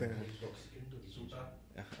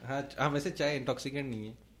ہاں ویسے چائے انٹاکسیکینٹ نہیں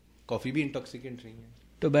ہے, کافی بھی انٹاکسیکینٹ نہیں ہے.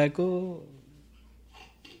 ٹوبیکو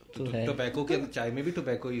تو ہے, ٹوبیکو کے چائے میں بھی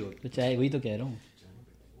ٹوبیکو ہی ہوتا ہے. چائے وہی تو کہہ رہا ہوں,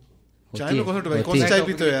 چائے میں کون سی چائے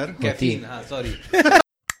پیتے ہو یار؟ کیفین. ہاں sorry.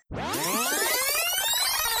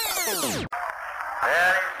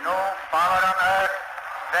 There is no power on earth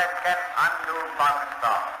that can undo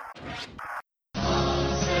Pakistan.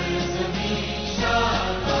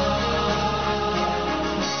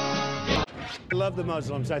 I love the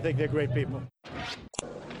Muslims. I think they're great people.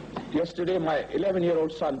 Yesterday, my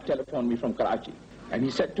 11-year-old son telephoned me from Karachi, and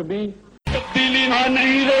he said to me,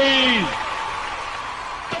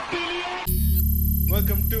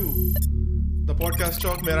 welcome to the podcast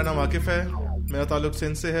talk. میرا نام عاقف ہے, میرا تعلق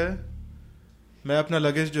سندھ سے ہے. میں اپنا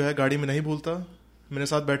luggage جو ہے گاڑی میں نہیں بھولتا. میرے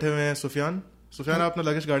ساتھ بیٹھے ہوئے ہیں سفیان. سفیان, آپ اپنا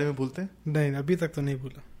لگیج گاڑی میں بھولتے ہیں؟ نہیں, ابھی تک تو نہیں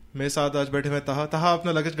بھولا. میرے ساتھ آج بیٹھے ہوئے ہیں طہا.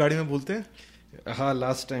 اپنا لگیج گاڑی میں بھولتے ہیں؟ ہاں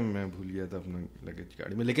لاسٹ ٹائم میں بھول گیا تھا اپنا لگیج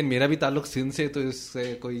گاڑی میں, لیکن میرا بھی تعلق سندھ سے, تو اس سے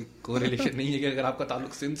کوئی کوریلیشن نہیں ہے کہ اگر آپ کا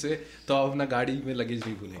تعلق سندھ سے تو آپ اپنا گاڑی میں لگیج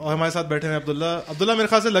نہیں بھولیں. اور ہمارے ساتھ بیٹھے ہیں عبداللہ میرے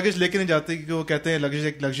خیال سے لگیج لے کے نہیں جاتے کیونکہ وہ کہتے ہیں لگیج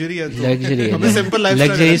ایک لگژری ہے. سمپل لائف,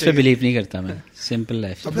 لگژریز پہ بلیو نہیں کرتا میں. Simple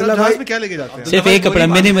life. جہاز میں کیا لے کے جاتے ہیں؟ صرف ایک کپڑا,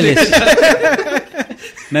 منیملسٹ.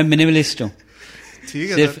 میں منیملسٹ ہوں. ٹھیک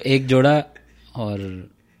ہے, صرف ایک جوڑا, اور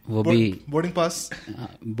وہ بھی بورڈنگ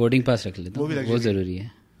پاس رکھ لیتا ہوں. وہ ضروری ہے,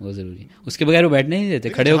 وہ ضروری ہے. اس کے بغیر وہ بیٹھنے نہیں دیتے,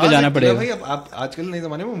 کھڑے ہو کے جانا پڑے گا. اب آج کل نئے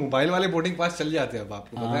زمانے میں موبائل والے بورڈنگ پاس چل جاتے ہیں. اب آپ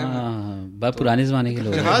کو پتہ ہے, ہاں بہت پرانے زمانے کے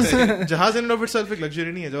لوگ. جہاز ان آف اٹ سیلف ایک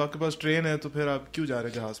لگژری نہیں ہے. جب آپ کے پاس ٹرین ہے تو پھر آپ کیوں جا رہے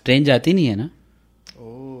ہیں جہاز؟ ٹرین جاتی نہیں ہے نا.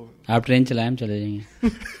 آپ ٹرین چلائیں, ہم چلے جائیں گے.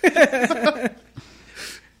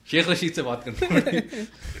 شیخ رشید سے بات کرتے ہیں.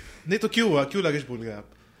 نہیں تو کیوں ہوا, کیوں لگیج بھول گئے آپ؟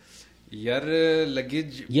 یار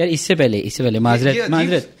لگیج, یار اس سے پہلے معذرت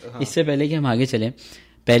اس سے پہلے کہ ہم آگے چلیں,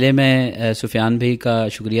 پہلے میں سفیان بھائی کا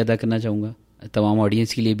شکریہ ادا کرنا چاہوں گا. تمام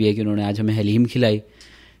آڈینس کے لیے بھی ہے کہ انہوں نے آج ہمیں حلیم کھلائی.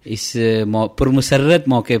 اس پرمسرت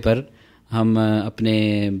موقع پر ہم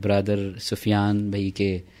اپنے برادر سفیان بھائی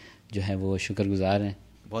کے جو ہے وہ شکر گزار ہیں.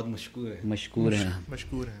 بہت مشکور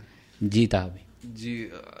ہیں. جی تابی جی.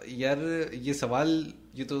 یار یہ سوال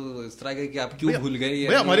یہ تو اس طرح کا کہ آپ کیوں بھول گئے.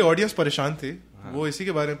 ہماری آڈینس پریشان تھی, وہ اسی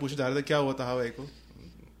کے بارے میں پوچھنا چاہ رہے تھے کیا ہوا تھا بھائی کو.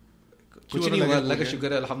 کچھ نہیں ہوا, اللہ کا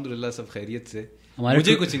شکر ہے, الحمدللہ سب خیریت سے.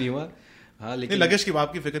 مجھے کچھ نہیں ہوا. ہاں لیکن لگیج کی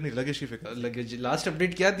آپ کی فکر نہیں, لگیج کی فکر. لگیج لاسٹ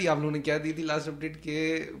اپڈیٹ کیا تھی آپ لوگوں نے, کیا دی تھی لاسٹ اپڈیٹ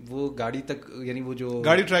کہ وہ گاڑی تک, یعنی وہ جو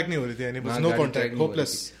گاڑی ٹریک نہیں ہو رہی تھی, یعنی نو کانٹیکٹ,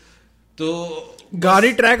 ہوپلیس. تو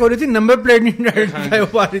گاڑی ٹریک ہو رہی تھی, نمبر پلیٹ نہیں ہو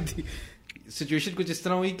پا رہی تھی. سچویشن کچھ اس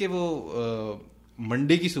طرح ہوئی کہ وہ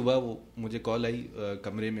منڈے کی صبح وہ مجھے کال آئی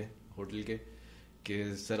کمرے میں ہوٹل کے کہ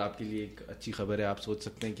سر آپ کے لیے ایک اچھی خبر ہے, آپ سوچ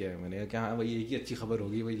سکتے ہیں کیا ہے. میں نے کہا کہ ہاں وہی ایک ہی اچھی خبر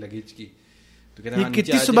ہوگی, وہی لگیج کی. تو کہتے ہیں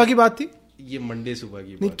کتنی صبح کی بات تھی یہ؟ منڈے صبح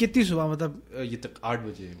کی بات. کتنی صبح مطلب یہ تک 8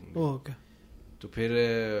 بجے. اوکے. تو پھر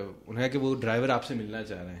انہوں نے کہا کہ وہ ڈرائیور آپ سے ملنا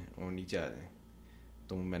چاہ رہے ہیں اور نیچے آ جائیں.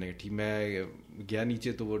 تو میں نے کہا ٹھیک. میں گیا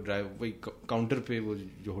نیچے, تو وہ ڈرائیور وہی کاؤنٹر پہ, وہ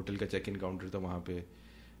جو ہوٹل کا چیک ان کاؤنٹر تھا, وہاں پہ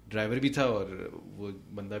ڈرائیور بھی تھا اور وہ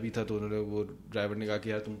بندہ بھی تھا. تو انہوں نے, وہ ڈرائیور نے کہا کہ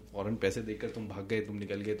یار تم فوراً پیسے دے کر تم بھاگ گئے, تم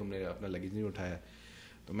نکل گئے, تم نے اپنا لگیج نہیں اٹھایا.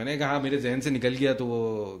 تو میں نے کہا میرے ذہن سے نکل گیا. تو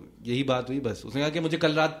وہ یہی بات ہوئی بس. اس نے کہا کہ مجھے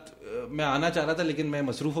کل رات میں آنا چاہ رہا تھا لیکن میں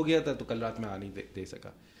مصروف ہو گیا تھا, تو کل رات میں آ نہیں دے سکا.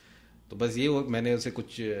 تو بس یہ میں نے اسے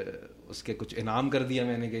اس کے کچھ انعام کر دیا.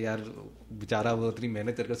 میں نے کہ یار بیچارہ وہ اتنی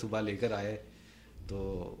محنت کر کے صبح لے کر آئے,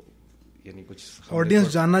 تو یعنی کچھ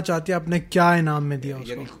آڈینس جاننا چاہتی ہے آپ نے کیا انعام میں دیا,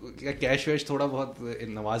 یعنی کیش ویش تھوڑا بہت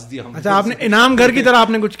نواز دیا. اچھا, آپ نے انعام گھر کی طرح آپ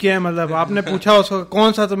نے کچھ کیا ہے, مطلب آپ نے پوچھا اس کو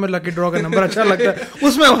کون سا تمہیں لکی ڈرا کا نمبر اچھا لگتا ہے,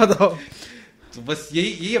 اس میں بتاؤ. تو بس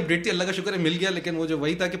یہی اپڈیٹ تھی. اللہ کا شکر ہے مل گیا. لیکن وہ جو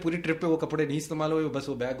وہی تھا کہ پوری ٹرپ پہ وہ کپڑے نہیں استعمال ہوئے, بس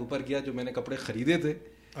وہ بیگ اوپر گیا جو میں نے کپڑے خریدے تھے.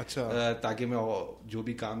 اچھا, تاکہ میں جو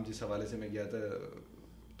بھی کام جس حوالے سے میں گیا تھا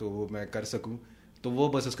تو وہ میں کر سکوں. تو وہ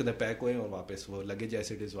بس اس کے اندر پیک ہوئے اور واپس وہ لگیج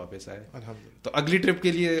ایز اٹ از واپس آئے. تو اگلی ٹرپ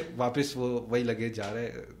کے لیے واپس وہ وہی لگیج جا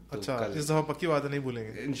رہے. اچھا, اس دفعہ پکی بات ہے, نہیں بھولیں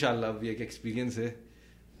گے انشاءاللہ. اب یہ ایک ایکسپیرینس ہے,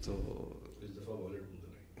 تو اس دفعہ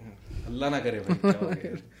اللہ نہ کرے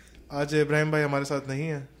بھائی. آج ابراہیم بھائی ہمارے ساتھ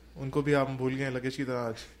نہیں ہیں, ان کو بھی آپ بھول گئے لگیج کی طرح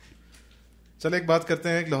آج. چلے ایک بات کرتے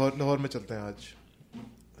ہیں, لاہور میں چلتے ہیں.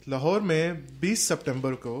 آج لاہور میں 20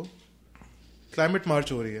 سپٹمبر کو کلائمیٹ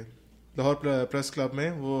مارچ ہو رہی ہے. لاہور پریس کلب میں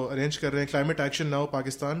وہ ارینج کر رہے ہیں کلائمیٹ ایکشن ناؤ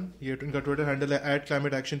پاکستان. یہ ان کا ٹویٹر ہینڈل ہے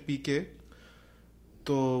 @climateactionpk.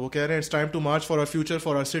 تو وہ کہہ رہے ہیں it's time to march for our future,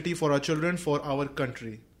 for our city, for our children, for our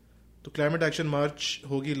country. تو کلائمیٹ ایکشن مارچ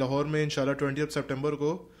ہوگی لاہور میں انشاءاللہ 20 سپٹمبر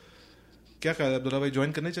کو. کیا خیال ہے عبداللہ بھائی,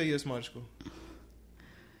 جوائن کرنے چاہیے اس مارچ کو؟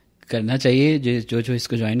 کرنا چاہیے, جو اس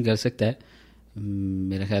کو جوائن کر سکتا ہے.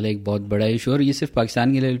 میرا خیال ہے ایک بہت بڑا ایشو, اور یہ صرف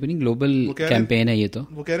پاکستان کے لیول پہ نہیں, گلوبل کیمپین ہے یہ. تو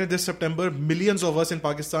وہ کہہ رہے ہیں دس September millions of us in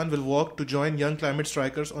Pakistan will walk to join young climate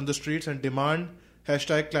strikers on the streets and demand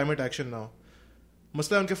 #climate action now.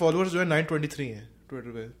 मसला उनके फॉलोअर्स जो है 923 हैं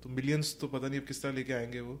ट्विटर पे, तो मिलियंस तो पता नहीं अब किस तरह लेके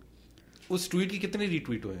आएंगे वो. उस ट्वीट के कितने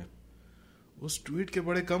रीट्वीट हुए हैं? उस ट्वीट के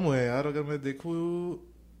बड़े कम हुए हैं यार, अगर मैं देखूं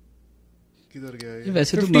किधर गया है.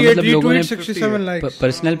 वैसे तो मतलब लोगों ने 67 लाइक्स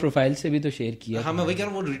पर्सनल प्रोफाइल से भी तो शेयर किया. हाँ मैं वही कह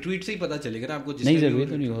रहा हूँ, वो रिट्वीट से ही पता चलेगा ना आपको. नहीं जरूरी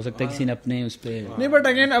तो नहीं, हो सकता है किसी ने अपने उस पे नहीं, बट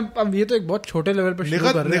अगेन अब ये तो एक बहुत छोटे लेवल पे शुरू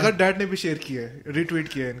कर रहे हैं. निगत डैड ने भी शेयर किया है, रीट्वीट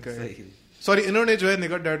किया है इनका. सॉरी, इन्होंने जो है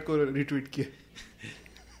निगत डैड को रीट्वीट किया.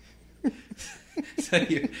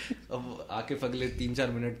 सही है. अब आके अगले 3-4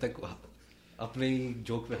 मिनट तक अपने ही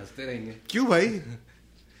जोक पे हंसते रहेंगे. क्यों भाई?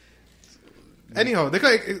 एनी हाउ देखो,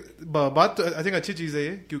 एक बात तो आई थिंक अच्छी चीज़ है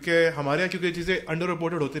ये, क्योंकि हमारे यहाँ क्योंकि चीज़ें अंडर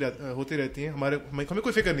रिपोर्टेड होती रहती हैं. हमें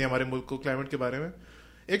कोई फिक्र नहीं है हमारे मुल्क को क्लाइमेट के बारे में.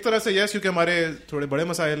 एक तरह से यस, क्योंकि हमारे थोड़े बड़े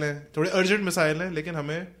मसाइल हैं, थोड़े अर्जेंट मसाइल हैं, लेकिन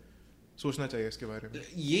हमें सोचना चाहिए इसके बारे में.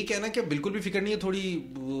 ये कहना कि बिल्कुल भी फिक्र नहीं है, थोड़ी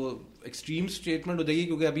एक्सट्रीम स्टेटमेंट हो जाएगी,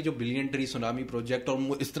 क्योंकि अभी जो बिलियन ट्री सुनामी प्रोजेक्ट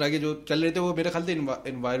और इस तरह के जो चल रहे थे वो मेरे ख्याल से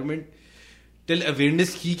एनवायरमेंटल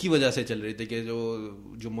अवेयरनेस की वजह से चल रहे थे, कि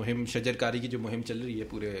जो मुहिम शजरकारी की जो मुहिम चल रही है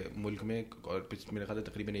पूरे मुल्क में, और मेरे ख्याल से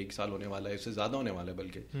तकरीबन 1 साल होने वाला है, इससे ज़्यादा होने वाला है,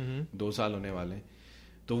 बल्कि 2 साल होने वाले हैं,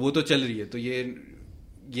 तो वो तो चल रही है. तो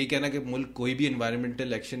ये कहना कि मुल्क कोई भी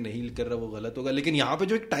एनवायरमेंटल एक्शन नहीं कर रहा वो गलत होगा. लेकिन यहाँ पे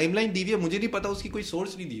जो एक टाइमलाइन दी हुई है, मुझे नहीं पता, उसकी कोई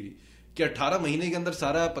सोर्स नहीं दी हुई कि 18 महीने के अंदर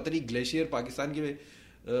सारा पता नहीं ग्लेशियर पाकिस्तान के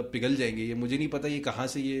पिघल जाएंगे. ये मुझे नहीं पता ये कहाँ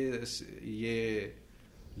से ये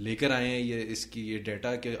लेकर आए हैं ये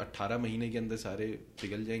डाटा कि 18 महीने के अंदर सारे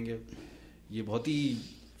पिघल जाएंगे. ये बहुत ही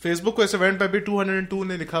फेसबुक को इस इवेंट पे भी 202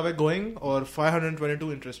 ने लिखा हुआ है गोइंग, और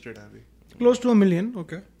 522 इंटरेस्टेड है अभी, क्लोज टू 1 मिलियन.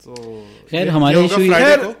 ओके, तो खैर हमारे इशू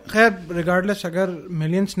खैर रिगार्डलेस अगर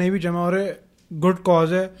मिलियंस नहीं भी जमा हो रहे, गुड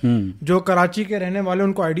कॉज है. जो कराची के रहने वाले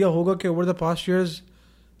उनको आइडिया होगा कि ओवर द पास्ट ईयर्स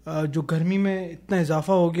जो गर्मी में इतना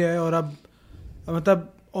इजाफा हो गया है, और अब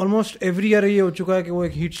मतलब ऑलमोस्ट एवरी ईयर ये हो चुका है कि वो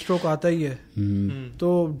एक हीट स्ट्रोक आता ही है. तो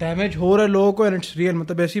डैमेज हो रहा है लोगों को, एंड इट्स रियल.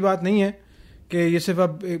 मतलब ऐसी बात नहीं है कि ये सिर्फ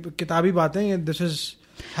अब किताबी बातें हैं, दिस इज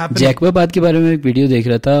हैपनिंग. जैकबाबाद के बारे में एक वीडियो देख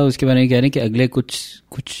रहा था, उसके बारे में कह रहे हैं कि अगले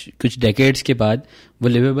कुछ डेकेड्स के बाद वो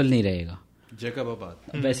लिवेबल नहीं रहेगा.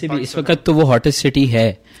 जैकबाबाद वैसे भी इस वक्त तो वो हॉटेस्ट सिटी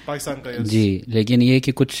है पाकिस्तान का जी, लेकिन ये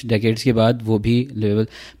कि कुछ डेकेड्स के बाद वो भी लिवेबल.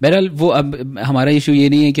 बहरहाल वो अब हमारा इशू ये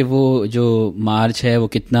नहीं है कि वो जो मार्च है वो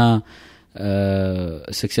कितना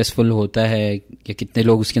सक्सेसफुल होता है या कितने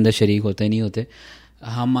लोग उसके अंदर शरीक होते नहीं होते.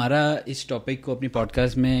 हमारा इस टॉपिक को अपनी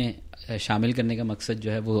पॉडकास्ट में शामिल करने का मकसद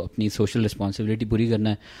जो है वो अपनी सोशल रिस्पॉन्सिबिलिटी पूरी करना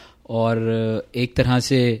है, और एक तरह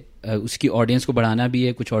से उसकी ऑडियंस को बढ़ाना भी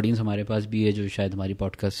है. कुछ ऑडियंस हमारे पास भी है जो शायद हमारी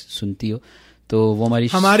पॉडकास्ट सुनती हो, तो वो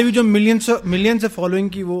हमारी भी जो मिलियंस है फॉलोइंग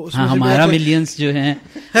की, वो हाँ, हमारा मिलियंस जो है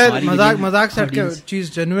मजाक सेट का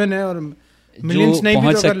चीज जेन्युइन है, और मिलियंस नहीं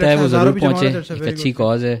पहुंच सकता है वो जरूर पहुंचे. एक अच्छी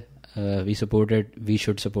कॉज है, we support it, we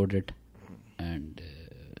should support it. And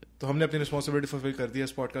तो हमने अपनी रिस्पांसिबिलिटी फुलफिल कर दी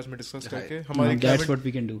इस पॉडकास्ट में डिस्कस करके. हमारी that's what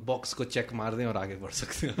we can do. Box को चेक मार दें और आगे बढ़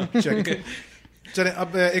सकते हैं. चेक. चलें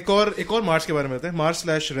अब एक और मार्च के बारे में बताते हैं.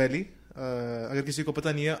 मार्च/रैली, अगर किसी को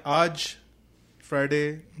पता नहीं है, आज फ्राइडे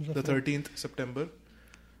द 13th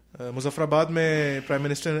सितंबर मुजफ्फराबाद में प्राइम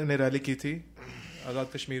मिनिस्टर ने रैली की थी आज़ाद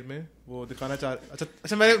कश्मीर में. वो दिखाना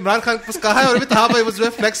अच्छा मैंने इमरान खान बस कहा है, और भी था भाई, बस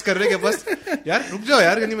फ्लेक्स कर रहे हैं कि बस यार रुक जाओ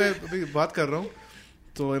यार, यानी मैं अभी बात कर रहा हूँ.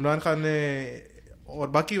 तो इमरान खान ने और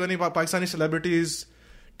बाकी यानी Pakistani celebrities,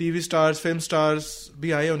 TV stars, film stars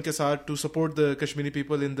भी आए उनके साथ to support the Kashmiri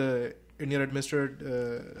people in the Indian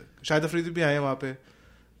administrated. Shahid Afridi भी आए वहाँ पे.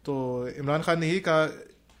 तो इमरान खान ने ही कहा,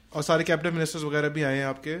 और सारे कैबिनेट मिनिस्टर्स वगैरह भी आए हैं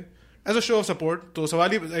आपके as a show of support. तो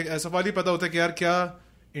सवाल ही पता होता है कि यार क्या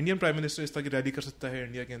इंडियन प्राइम मिनिस्टर इस तरह की रैली कर सकता है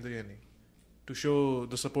इंडिया के अंदर या नहीं, to show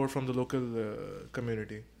the support from the local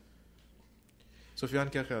community. Sufiyan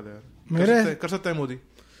क्या ख्याल है यार, कर सकता है मोदी?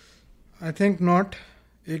 I think not.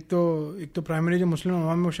 एक तो प्राइमरी जो मुस्लिम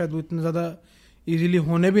अवाम में शायद वो इतना ज़्यादा इजीली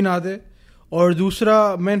होने भी ना दे, और दूसरा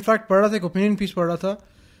मैं इनफैक्ट पढ़ रहा था, एक ओपिनियन पीस पढ़ रहा था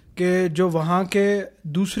कि जो वहाँ के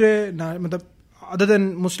दूसरे मतलब अदर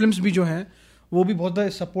देन मुस्लिम्स भी जो हैं वो भी बहुत ज़्यादा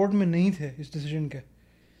सपोर्ट में नहीं थे इस डिसीजन के,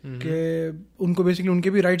 कि उनको बेसिकली उनके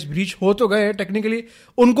भी राइट्स ब्रीच हो तो गए टेक्निकली,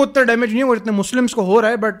 उनको उतना डैमेज नहीं हुआ जितना मुस्लिम्स को हो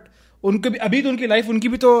रहा है, बट उनके भी अभी तो उनकी लाइफ उनकी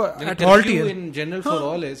भी तो अथॉरिटी है इन जनरल फॉर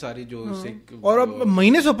ऑल है सारी जो सिख, और अब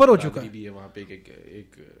महीने से ऊपर हो चुका है. वहाँ पे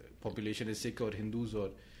एक पॉपुलेशन है सिख और हिंदूज,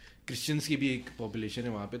 और क्रिश्चियंस की भी एक पॉपुलेशन है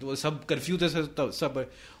वहाँ पे. तो वो सब कर्फ्यू थे सब,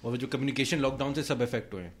 और जो कम्युनिकेशन लॉकडाउन से सब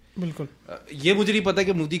इफेक्ट हुए हैं. बिल्कुल. ये मुझे नहीं पता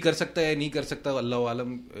कि मोदी कर सकता है नहीं कर सकता, अल्लाह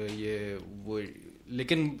आलम ये वो.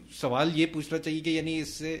 लेकिन सवाल ये पूछना चाहिए कि यानी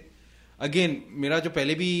इससे अगेन मेरा जो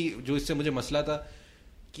पहले भी जो इससे मुझे मसला था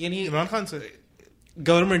कि यानी इमरान खान से,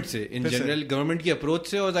 गवर्नमेंट से इन जनरल, गवर्नमेंट की अप्रोच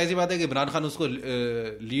से, और जाहिर सी बात है कि इमरान खान उसको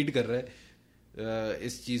लीड कर रहा है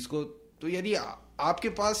इस चीज़ को. تو یعنی آپ کے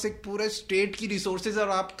پاس ایک پورے اسٹیٹ کی ریسورسز اور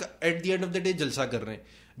آپ at the end of the day جلسہ کر رہے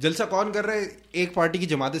ہیں. جلسہ کون کر رہا ہے؟ ایک پارٹی کی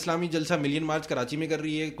جماعت اسلامی جلسہ ملین مارچ کراچی میں کر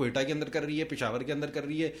رہی ہے, کوئٹہ کے اندر کر رہی ہے, پشاور کے اندر کر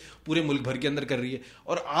رہی ہے, پورے ملک بھر کے اندر کر رہی ہے.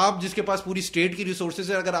 اور آپ جس کے پاس پوری اسٹیٹ کی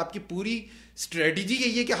ریسورسز ہے, اگر آپ کی پوری اسٹریٹجی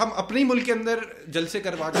یہی ہے کہ ہم اپنے ہی ملک کے اندر جلسے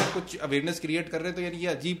کروا کر کچھ اویئرنیس کریٹ کر رہے ہیں, تو یعنی یہ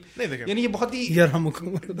عجیب, یعنی یہ بہت ہی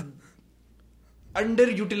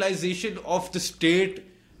under utilization of the state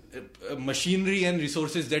machinery and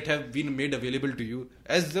resources that have been made available to you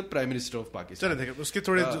as the Prime Minister of Pakistan. چلیں دیکھیں اس کی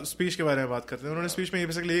تھوڑی اسپیچ کے بارے میں بات کرتے ہیں. انہوں نے اسپیچ میں یہ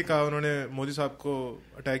بیسکلی یہ کہا, انہوں نے مودی صاحب کو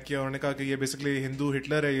اٹیک کیا, انہوں نے کہا کہ یہ بیسکلی ہندو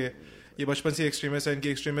ہٹلر ہے, یہ بچپن سے ایکسٹریمسٹ ہے, ان کی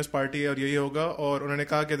ایکسٹریمسٹ پارٹی ہے اور یہی ہوگا. اور انہوں نے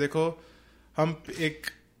کہا کہ دیکھو ہم ایک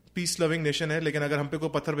پیس لونگ نیشن ہے, لیکن اگر ہم پہ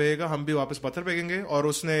کوئی پتھر بھیجے گا ہم بھی واپس پتھر پھینکیں گے. اور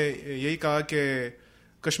اس نے یہی کہا کہ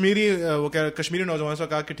کشمیری نوجوانوں سے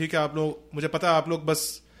کہا کہ ٹھیک ہے آپ لوگ, مجھے پتا ہے آپ لوگ بس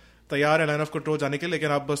تیار ہے لائن آف کنٹرول جانے کے,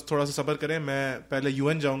 لیکن آپ بس تھوڑا سا صبر کریں, میں پہلے یو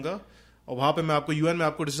این جاؤں گا اور وہاں پہ میں آپ کو یو این میں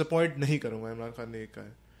آپ کو ڈس اپوائنٹ نہیں کروں گا. عمران خان نے یہ کہا ہے.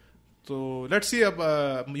 تو لیٹس سی اب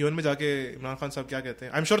یو این میں جا کے عمران خان صاحب کیا کہتے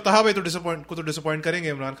ہیں. آئی ایم شیور طه بھائی تو ڈس اپوائنٹ کریں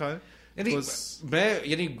گے عمران خان. میں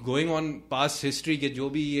یعنی گوئنگ آن پاسٹ ہسٹری کے جو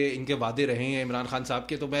بھی یہ ان کے وعدے رہے ہیں عمران خان صاحب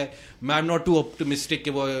کے, تو میں I am not too optimistic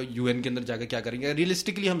کہ وہ یو این کے اندر جا کے کیا کریں گے.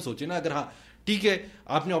 ریئلسٹکلی ہم سوچیں نا, اگر ہاں ٹھیک ہے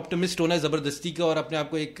آپ نے آپٹمسٹ ہونا ہے زبردستی کا اور اپنے آپ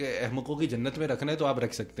کو ایک احمقوں کی جنت میں رکھنا ہے تو آپ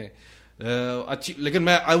رکھ سکتے ہیں اچھی, لیکن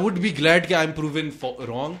میں آئی وڈ بی گلیڈ کہ آئی ایم پروون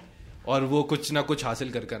رانگ اور وہ کچھ نہ کچھ حاصل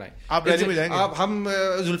کر کر آئیں. آپ ہم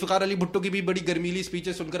ذوالفقار علی بھٹو کی بھی بڑی گرمیلی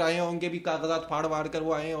اسپیچیں سن کر آئے ہیں, ان کے بھی کاغذات پھاڑ وار کر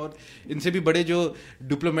وہ آئے ہیں, اور ان سے بھی بڑے جو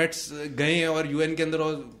ڈپلومیٹس گئے ہیں اور یو این کے اندر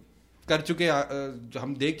اور کر چکے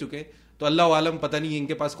ہم دیکھ چکے. تو اللہ عالم پتہ نہیں ان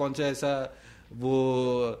کے پاس کون سا ایسا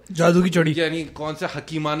وہ جادو کی چڑی, یعنی کون سا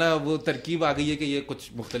حکیمانہ وہ ترکیب آ گئی ہے کہ یہ کچھ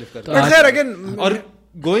مختلف کر رہا ہے. اور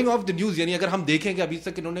گوئنگ آف دا نیوز, یعنی اگر ہم دیکھیں کہ ابھی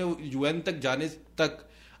تک انہوں نے یو این تک جانے تک,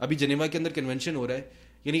 ابھی جنیوا کے اندر کنونشن ہو رہا ہے,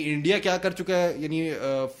 یعنی انڈیا کیا کر چکا ہے یعنی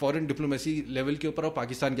فورن ڈپلومیسی لیول کے اوپر, اور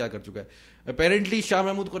پاکستان کیا کر چکا ہے. اپیرنٹلی شاہ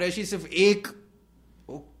محمود قریشی صرف ایک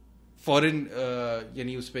فورن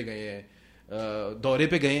یعنی اس پہ گئے ہیں, دورے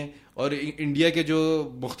پہ گئے ہیں, اور انڈیا کے جو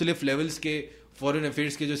مختلف لیولز کے فورن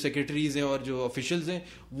افیئرس کے جو سیکرٹریز ہیں اور جو آفیشلز ہیں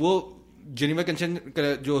وہ جنیوا کنونشن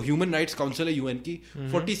جو ہیومن رائٹس کاؤنسل ہے یو این کی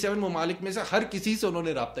 47 ممالک میں سے ہر کسی سے انہوں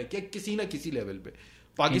نے رابطہ کیا کسی نہ کسی لیول پہ.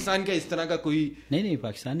 پاکستان کا اس طرح کا کوئی نہیں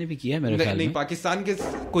پاکستان نے بھی کیا میرے خیال میں, نہیں پاکستان کے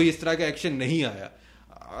کوئی اس طرح کا ایکشن نہیں آیا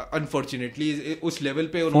انفارچونیٹلی اس لیول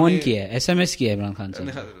پہ. فون کیا ہے, SMS کیا ہے عمران خان سے,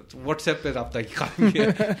 واٹس ایپ پہ رابطہ کیا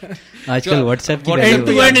آج کل واٹس ایپ کی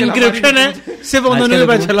انکرپشن ہے صرف انہوں نے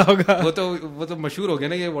پتہ چلا ہوگا. وہ تو مشہور ہو گیا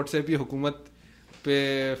نا کہ واٹس ایپ کی حکومت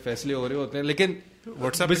پہ فیصلے ہو رہے ہوتے ہیں. لیکن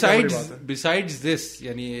بسائڈز دس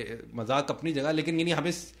یعنی مذاق اپنی جگہ, لیکن یعنی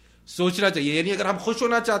ہمیں سوچنا چاہیے, یعنی اگر ہم خوش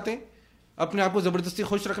ہونا چاہتے ہیں, اپنے آپ کو زبردستی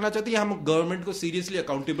خوش رکھنا چاہتے ہیں, یا ہم گورنمنٹ کو سیریسلی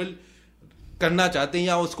اکاؤنٹیبل کرنا چاہتے ہیں,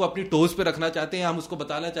 یا اس کو اپنی ٹوز پہ رکھنا چاہتے ہیں, یا ہم اس کو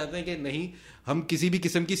بتانا چاہتے ہیں کہ نہیں ہم کسی بھی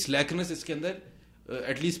قسم کی سلیکنس اس کے اندر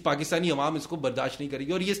ایٹ لیسٹ پاکستانی عوام اس کو برداشت نہیں کرے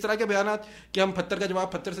گی. اور یہ اس طرح کے بیانات کہ ہم پتھر کا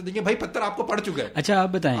جواب پتھر سے دیں گے, بھائی پتھر آپ کو پڑ چکا ہے. اچھا آپ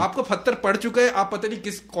بتائیں, آپ کو پتھر پڑ چکا ہے, آپ پتہ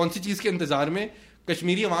نہیں کون سی چیز کے انتظار میں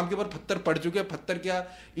کشمیری عوام کے اوپر پتھر پڑ چکے ہیں, پتھر کیا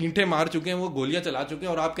اینٹیں مار چکے ہیں, وہ گولیاں چلا چکے ہیں,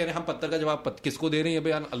 اور آپ کہہ رہے ہیں ہم پتھر کا جواب کس کو دے رہے ہیں, یہ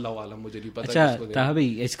بیان اللہ عالم مجھے نہیں پتا. اچھا طه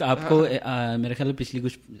بھائی اس کا آپ کو میرے خیال پچھلی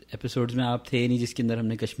کچھ ایپیسوڈز میں آپ تھے نہیں جس کے اندر ہم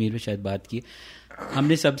نے کشمیر پہ شاید بات کی, ہم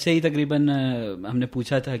نے سب سے ہی تقریباً ہم نے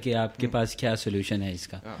پوچھا تھا کہ آپ کے پاس کیا سولوشن ہے اس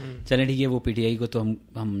کا. چلیں ٹھیک ہے, وہ PTI کو تو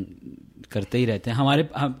ہم کرتے ہی رہتے ہیں, ہمارے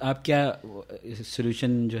آپ کیا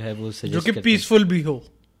سولوشن جو ہے وہ جو کہ پیسفل بھی ہو.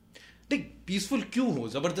 پیسفل کیوں ہو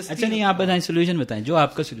زبردست. اچھا نہیں آپ بتائیں, سولوشن بتائیں جو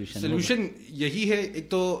آپ کا سولوشن یہی ہے. ایک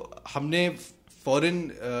تو ہم نے فورن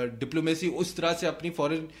ڈپلومیسی اس طرح سے اپنی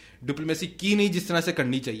فورن ڈپلومیسی کی نہیں جس طرح سے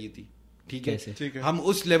کرنی چاہیے تھی, ٹھیک ہے, ہم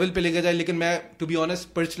اس لیول پہ لے کے جائیں. لیکن میں to be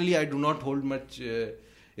honest personally I do not hold much,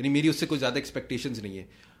 یعنی میری اس سے کوئی زیادہ ایکسپیکٹیشنز نہیں ہے.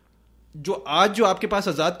 جو آج جو آپ کے پاس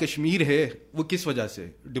آزاد کشمیر ہے وہ کس وجہ سے,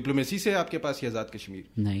 ڈپلومیسی سے آپ کے پاس یہ آزاد کشمیر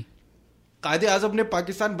نہیں. قائد اعظم نے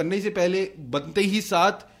پاکستان بننے سے پہلے بنتے ہی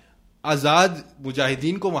ساتھ آزاد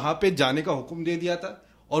مجاہدین کو وہاں پہ جانے کا حکم دے دیا تھا,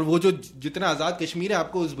 اور وہ جو جتنا آزاد کشمیر ہے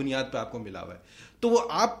آپ کو اس بنیاد پہ آپ کو ملا ہوا ہے. تو وہ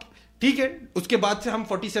آپ ٹھیک ہے, اس کے بعد سے ہم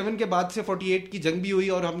 47 کے بعد سے 48 کی جنگ بھی ہوئی,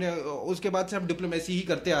 اور ہم نے اس کے بعد سے ہم ڈپلومیسی ہی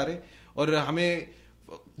کرتے آ رہے ہیں, اور ہمیں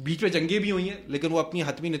بیچ میں جنگیں بھی ہوئی ہیں لیکن وہ اپنی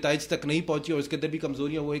حتمی نتائج تک نہیں پہنچی, اور اس کے اندر بھی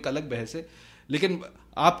کمزوریاں, وہ ایک الگ بحث ہے. لیکن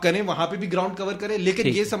آپ کریں وہاں پہ بھی گراؤنڈ کور کریں, لیکن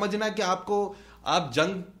یہ سمجھنا کہ آپ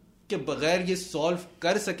جنگ کے بغیر یہ سالو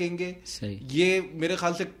کر سکیں گے, یہ میرے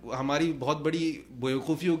خیال سے ہماری بہت بڑی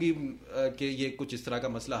بیوقوفی ہوگی کہ یہ کچھ اس طرح کا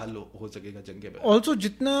مسئلہ حل ہو سکے گا جنگ کے بغیر. آلسو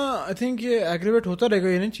جتنا آئی تھنک یہ ایگریویٹ ہوتا رہے گا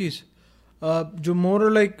یہ نہیں چیز, جو مور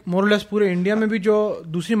لیس پورے انڈیا میں بھی جو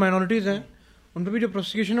دوسری مائنورٹیز ہیں ان پہ بھی جو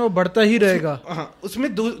پروسیکیوشن ہے وہ بڑھتا ہی رہے گا. ہاں اس میں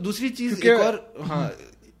دوسری چیز ایک اور, ہاں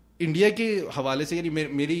انڈیا کے حوالے سے یعنی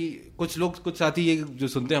میری کچھ لوگ کچھ ساتھی یہ جو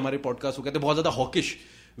سنتے ہیں ہمارے پوڈ کاسٹ کو کہتے ہیں بہت زیادہ ہاکش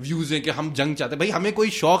ویوز ہیں کہ ہم جنگ چاہتے ہیں. بھائی ہمیں کوئی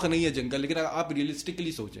شوق نہیں ہے جنگ کا, لیکن آپ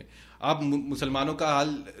ریئلسٹکلی سوچیں, آپ مسلمانوں کا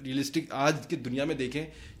حال ریئلسٹک آج کی دنیا میں دیکھیں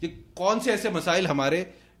کہ کون سے ایسے مسائل ہمارے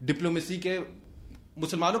ڈپلومیسی کے,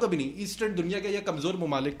 مسلمانوں کا بھی نہیں, ایسٹرن دنیا کا یا کمزور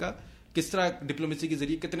ممالک کا کس طرح ڈپلومیسی کے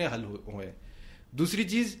ذریعے کتنے حل ہوئے. دوسری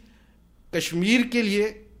چیز, کشمیر کے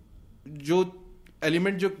لیے جو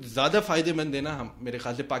ایلیمنٹ جو زیادہ فائدے مند ہے نا, ہم میرے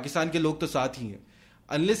خیال سے پاکستان کے لوگ تو ساتھ ہی ہیں,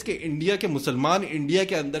 انلیس کہ انڈیا کے مسلمان انڈیا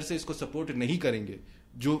کے اندر سے اس کو سپورٹ نہیں کریں گے,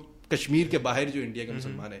 جو کشمیر کے باہر جو انڈیا کے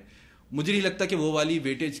مسلمان ہیں, مجھے نہیں لگتا کہ وہ والی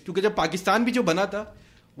ویٹیج, کیونکہ جب پاکستان بھی جو بنا تھا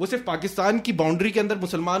وہ صرف پاکستان کی باؤنڈری کے اندر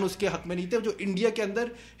مسلمان اس کے حق میں نہیں تھے, جو انڈیا کے اندر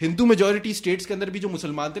ہندو میجورٹی اسٹیٹس کے اندر بھی جو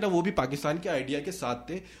مسلمان تھے نا, وہ بھی پاکستان کے آئیڈیا کے ساتھ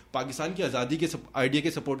تھے, پاکستان کی آزادی کے آئیڈیا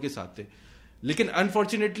کے سپورٹ کے ساتھ تھے. لیکن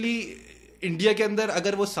انفارچونیٹلی انڈیا کے اندر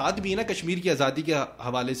اگر وہ ساتھ بھی ہے نا کشمیر کی آزادی کے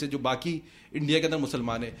حوالے سے, جو باقی انڈیا کے اندر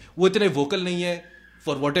مسلمان ہیں وہ اتنے ووکل نہیں ہے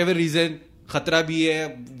فار واٹ ایور ریزن, خطرہ بھی ہے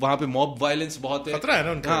وہاں پہ, موب وائلنس بہت ہے, خطرہ ہے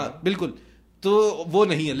نا ان کا, ہاں بالکل, تو وہ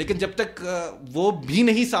نہیں ہے. لیکن جب تک وہ بھی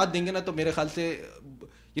نہیں ساتھ دیں گے نا, تو میرے خیال سے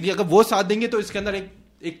یعنی اگر وہ ساتھ دیں گے تو اس کے اندر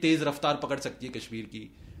ایک تیز رفتار پکڑ سکتی ہے کشمیر کی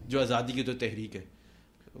جو آزادی کی جو تحریک ہے.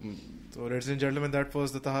 تو ladies and gentleman, that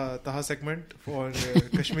was the تہا segment for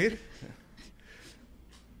Kashmir.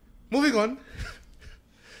 Moving on,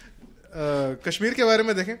 Kashmir کے بارے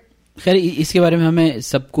میں دیکھیں. خیر اس کے بارے میں ہمیں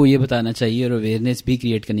سب کو یہ بتانا چاہیے اور اویئرنیس بھی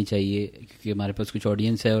کریٹ کرنی چاہیے, کیونکہ ہمارے پاس کچھ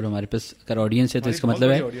آڈینس ہے, اور ہمارے پاس اگر آڈینس ہے تو اس کا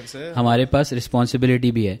مطلب ہے ہمارے پاس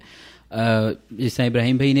رسپانسبلٹی بھی ہے. جس طرح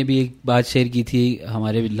ابراہیم بھائی نے بھی ایک بات شیئر کی تھی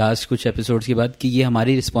ہمارے لاسٹ کچھ ایپیسوڈس کے بعد, کہ یہ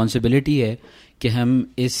ہماری رسپانسبلٹی ہے کہ ہم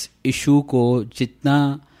اس ایشو کو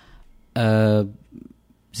جتنا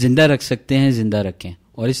زندہ رکھ سکتے ہیں زندہ رکھیں.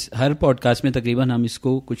 اور اس ہر پوڈ کاسٹ میں تقریباً ہم اس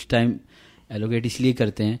کو کچھ ٹائم ایلوکیٹ اس لیے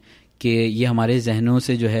کرتے ہیں کہ یہ ہمارے ذہنوں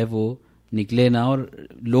سے جو ہے وہ نکلے نہ, اور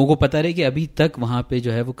لوگوں کو پتہ رہے کہ ابھی تک وہاں پہ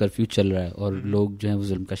جو ہے وہ کرفیو چل رہا ہے اور لوگ جو ہیں وہ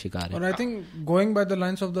ظلم کا شکار ہیں. اور I think going by the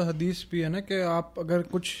lines of the حدیث بھی ہے نا کہ آپ اگر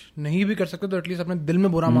کچھ نہیں بھی کر سکتے تو ایٹ لیسٹ اپنے دل میں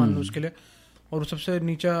برا مان لو اس کے لیے, اور سب سے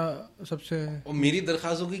نیچا سب سے. اور میری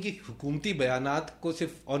درخواست ہوگی کہ حکومتی بیانات کو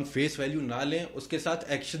صرف آن فیس ویلیو نہ لیں, اس کے ساتھ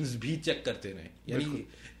ایکشنز بھی چیک کرتے رہیں. یعنی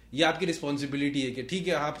یہ آپ کی رسپانسبلٹی ہے کہ ٹھیک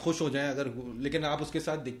ہے آپ خوش ہو جائیں اگر, لیکن آپ اس کے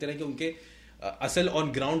ساتھ دیکھتے رہیں کہ ان کے اصل آن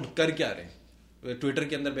گراؤنڈ کر کیا رہے ہیں. ٹویٹر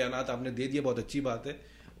کے اندر بیانات آپ نے دے دیا, بہت اچھی بات ہے,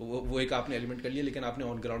 وہ ایک آپ نے ایلیمنٹ کر لیا, لیکن آپ نے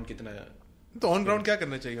آن گراؤنڈ کتنا ہے, تو آن گراؤنڈ کیا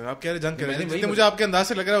کرنا چاہیے. آپ کہہ رہے جنگ کر رہے ہیں, مجھے آپ کے انداز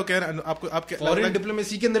سے لگ رہا ہے وہ کہہ رہے ہیں آپ کو فورن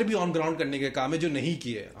ڈپلومیسی کے اندر بھی آن گراؤنڈ کرنے کے کام ہے جو نہیں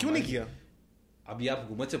کیے. کیوں نہیں کیا؟ ابھی آپ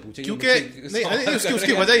حکومت سے پوچھیں, کیونکہ اس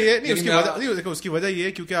کی وجہ یہ نہیں, اس کی وجہ یہ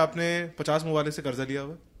ہے کیونکہ آپ نے 50 ممالک سے قرضہ لیا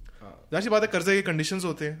ہوا. ظاہر سی بات ہے قرضے کے کنڈیشنز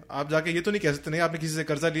ہوتے ہیں, آپ جا کے یہ تو نہیں کہہ سکتے نہیں آپ نے کسی سے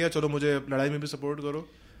قرضہ لیا چلو مجھے لڑائی میں بھی سپورٹ کرو.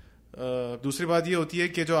 دوسری بات یہ ہوتی ہے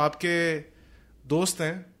کہ جو آپ کے دوست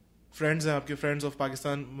ہیں, فرینڈز ہیں, آپ کے فرینڈز آف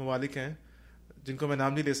پاکستان ممالک ہیں جن کو میں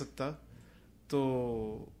نام نہیں لے سکتا,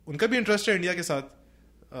 تو ان کا بھی انٹرسٹ ہے انڈیا کے ساتھ.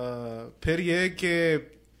 پھر یہ کہ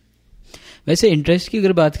ویسے انٹرسٹ کی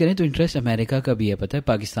اگر بات کریں تو انٹرسٹ امریکہ کا بھی ہے, پتہ ہے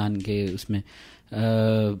پاکستان کے اس میں.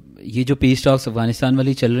 یہ جو پیس ٹاکس افغانستان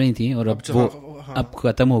والی چل رہی تھیں اور اب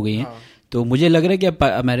ختم ہو گئی ہیں, تو مجھے لگ رہا ہے کہ اب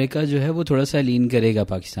امریکہ جو ہے وہ تھوڑا سا لین کرے گا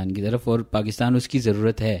پاکستان کی طرف, اور پاکستان اس کی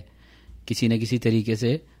ضرورت ہے کسی نہ کسی طریقے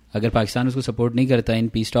سے. اگر پاکستان اس کو سپورٹ نہیں کرتا ان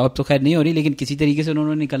پیس ٹاک تو خیر نہیں ہو رہی, لیکن کسی طریقے سے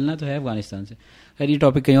انہوں نے نکلنا تو ہے افغانستان سے. خیر یہ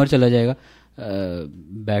ٹاپک کہیں اور چلا جائے گا.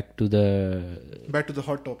 Back to the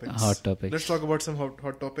hot topic. Let's talk about some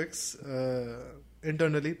hot topics.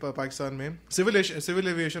 Internally Pakistan میں سول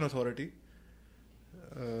ایویشن اتھارٹی,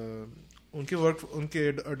 ان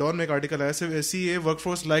کے ڈان میں ایک آرٹیکل آیا, C A work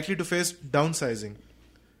force likely to face downsizing.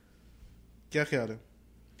 کیا خیال ہے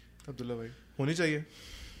عبداللہ بھائی؟ ہونی چاہیے,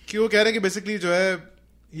 کہ وہ کہہ رہے ہیں کہ بیسکلی جو ہے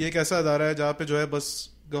یہ ایک ایسا ادارہ ہے جہاں پہ جو ہے بس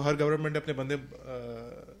ہر گورنمنٹ نے اپنے بندے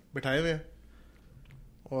بٹھائے ہوئے ہیں,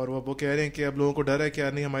 اور وہ کہہ رہے ہیں کہ اب لوگوں کو ڈر ہے کہ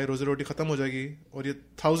نہیں ہماری روزی روٹی ختم ہو جائے گی, اور یہ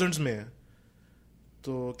تھاؤزنڈز میں ہے.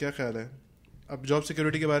 تو کیا خیال ہے؟ اب جاب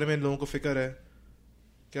سیکورٹی کے بارے میں لوگوں کو فکر ہے,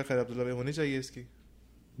 کیا خیال ہے عبداللہ بھائی ہونی چاہیے اس کی؟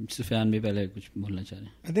 سفیان بھی پہلے کچھ بولنا چاہ رہے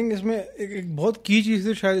ہیں. آئی تھنک اس میں ایک بہت کی چیز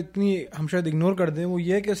ہے, شاید اتنی ہم شاید اگنور کر دیں, وہ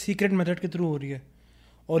یہ ہے کہ سیکرٹ میتھڈ کے تھرو ہو رہی ہے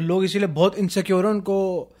اور لوگ اسی لیے بہت انسیکیور ہیں. ان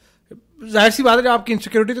کو ظاہر سی بات ہے کہ آپ کی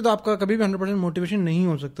انسیکیورٹی تو آپ کا کبھی بھی 100% موٹیویشن نہیں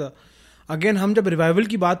ہو سکتا. اگین ہم جب ریوائول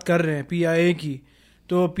کی بات کر رہے ہیں پی آئی اے کی,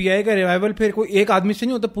 تو پی آئی اے کا ریوائول پھر کوئی ایک آدمی سے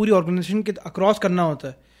نہیں ہوتا, پوری آرگنائزیشن کے اکراس کرنا ہوتا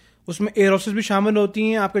ہے. اس میں ایئر ہاسٹس بھی شامل ہوتی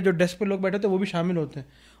ہیں, آپ کے جو ڈیسک پہ لوگ بیٹھے ہوتے ہیں وہ بھی شامل ہوتے ہیں,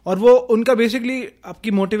 اور وہ ان کا بیسکلی آپ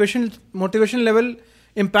کی موٹیویشن لیول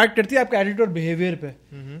امپیکٹ کرتی ہے آپ کے ایٹیٹیوڈ اور بیہیویئر پہ.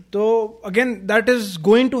 تو again that is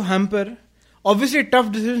going to hamper. Obviously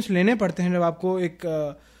tough decisions لینے پڑتے ہیں جب آپ کو ایک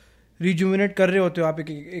ریجوینیٹ کر رہے ہوتے ہو آپ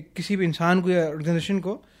کسی بھی انسان کو یا آرگنائزیشن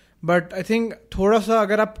کو, بٹ آئی تھنک تھوڑا سا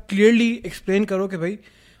اگر آپ کلیئرلی ایکسپلین کرو کہ بھائی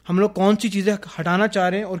ہم لوگ کون سی چیزیں ہٹانا چاہ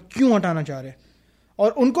رہے ہیں اور کیوں ہٹانا چاہ رہے ہیں,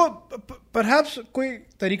 اور ان کو پرہیپس کوئی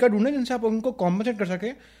طریقہ ڈھونڈیں جن سے آپ ان کو کمپنسیٹ کر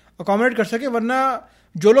سکیں, اکاموڈیٹ کر سکیں, ورنہ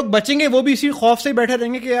جو لوگ بچیں گے وہ بھی اسی خوف سے ہی بیٹھے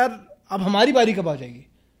رہیں گے کہ یار اب ہماری باری کب آ جائے گی.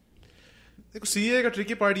 دیکھو سی اے کا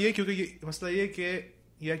ٹرکی پارٹ یہ ہے کیونکہ یہ مسئلہ یہ ہے کہ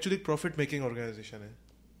یہ ایکچولی پروفٹ میکنگ آرگنائزیشن ہے,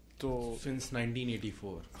 تو سنس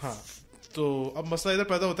 1984. ہاں, تو اب مسئلہ ادھر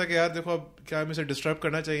پیدا ہوتا ہے کہ یار دیکھو اب کیا ہمیں اسے ڈسٹرب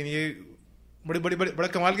کرنا چاہیے. یہ بڑا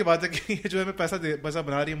کمال کی بات ہے کہ یہ جو ہمیں پیسہ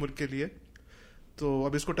بنا رہی ہے ملک کے لیے, تو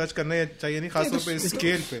اب اس کو ٹچ کرنا چاہیے نہیں, خاص طور پہ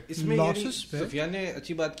اسکیل پہ. اس میں سفیان نے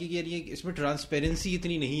اچھی بات کی کہ اس میں ٹرانسپیرنسی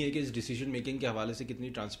اتنی نہیں ہے کہ اس ڈیسیجن میکنگ کے حوالے سے کتنی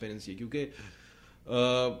ٹرانسپیرنسی ہے, کیونکہ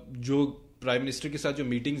جو پرائم منسٹر کے ساتھ جو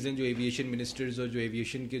میٹنگز ہیں, جو ایویشن منسٹرز اور جو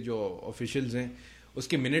ایویشن کے جو آفیشلز ہیں, اس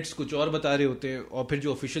کے منٹس کچھ اور بتا رہے ہوتے ہیں, اور پھر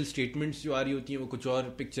جو آفیشیل اسٹیٹمنٹس جو آ رہی ہوتی ہیں وہ کچھ اور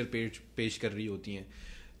پکچر پیش کر رہی ہوتی ہیں.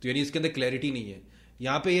 تو یعنی اس کے اندر کلیئرٹی نہیں ہے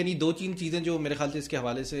یہاں پہ. یعنی 2-3 چیزیں جو میرے خیال سے اس کے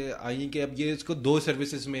حوالے سے آئی ہیں کہ اب یہ اس کو 2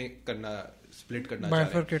 سروسز میں اسپلٹ کرنا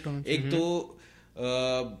چاہ رہے ہیں.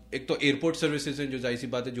 ایک تو ایئرپورٹ سروسز ہیں جو ظاہر سی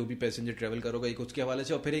بات ہے جو بھی پیسنجر ٹریول کرے گا, ایک اس کے حوالے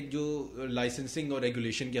سے, اور پھر ایک جو لائسنسنگ اور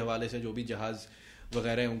ریگولیشن کے حوالے سے جو بھی جہاز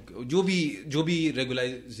وغیرہ ہیں, جو بھی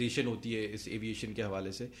ریگولائزیشن ہوتی ہے اس ایویشن کے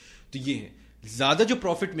حوالے سے. تو یہ ہے زیادہ جو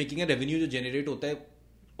پروفٹ میکنگ ہے, ریونیو جو جنریٹ ہوتا ہے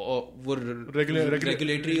وہ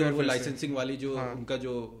ریگولیٹری اور وہ لائسنسنگ والی جو ان کا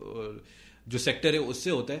جو سیکٹر ہے اس سے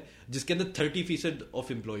ہوتا ہے, جس کے اندر 30%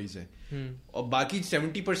 آف امپلائیز ہیں, اور باقی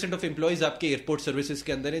 70% آف امپلائیز آپ کے ایئرپورٹ سروسز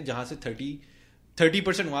کے اندر ہیں, جہاں سے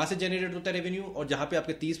 30% وہاں سے جنریٹ ہوتا ہے ریونیو, اور جہاں پہ آپ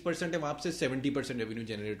کے 30% ہے وہاں سے 70% ریونیو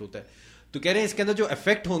جنریٹ ہوتا ہے. تو کہہ رہے ہیں اس کے اندر جو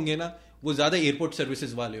افیکٹ ہوں گے نا وہ زیادہ ایئرپورٹ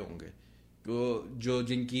سروسز والے ہوں گے, جو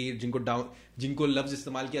جن کو لفظ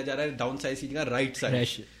استعمال کیا جا رہا ہے ڈاؤن سائز کی جگہ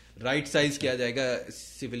رائٹ سائز کیا جائے گا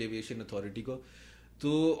سول ایویشن اتھارٹی کو.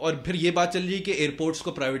 تو اور پھر یہ بات چل رہی ہے کہ ایئرپورٹس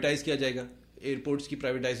کو پرائیویٹائز کیا جائے گا, ایئرپورٹس کی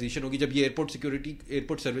پرائیویٹائزیشن ہوگی. جب یہ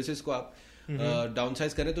ایئرپورٹ سروسز کو آپ ڈاؤن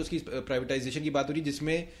سائز کریں تو اس کی پرائیویٹائزیشن کی بات ہو رہی ہے, جس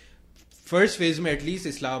میں فرسٹ فیز میں at least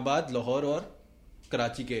Islamabad, Lahore اور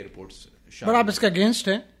کراچی کے ایئرپورٹس. بٹ آپ اس کا اگینسٹ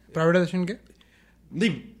ہیں پرائیویٹائزیشن کے؟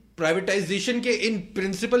 نہیں, پرائیویٹائزیشن کے ان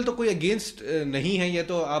پرنسپل تو کوئی اگینسٹ نہیں ہے, یہ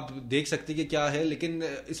تو آپ دیکھ سکتے کہ کیا ہے, لیکن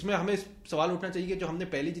اس میں ہمیں سوال اٹھنا چاہیے کہ جو ہم نے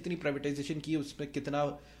پہلے جتنی پرائیویٹائزیشن کی اس میں کتنا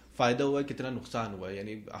فائدہ ہوا ہے, کتنا نقصان ہوا ہے.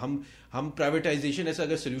 یعنی ہم پرائیویٹائزیشن ایسا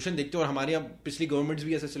اگر سولوشن دیکھتے ہیں, اور ہمارے یہاں پچھلی گورنمنٹس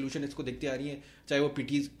بھی ایسا سولوشن اس کو دیکھتے آ رہی ہیں, چاہے وہ پی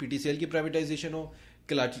ٹی سی ایل کی پرائیویٹائزیشن ہو,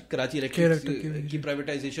 کراچی الیکٹرک کی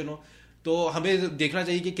پرائیویٹائزیشن ہو, تو ہمیں دیکھنا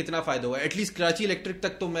چاہیے کہ کتنا فائدہ ہوا ہے. ایٹ لیسٹ کراچی الیکٹرک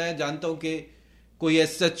تک تو میں جانتا ہوں کہ کوئی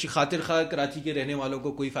ایسا خاطر خواہ کراچی کے رہنے والوں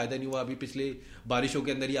کو کوئی فائدہ نہیں ہوا. ابھی پچھلے بارشوں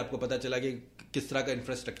کے اندر ہی آپ کو پتا چلا کہ کس طرح کا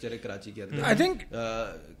انفراسٹرکچر ہے کراچی کے اندر. آئی تھنک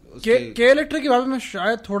کے الیکٹرک کی بات میں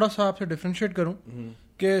شاید تھوڑا سا آپ سے ڈفرینشیٹ کروں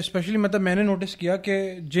کہ اسپیشلی مطلب میں نے نوٹس کیا کہ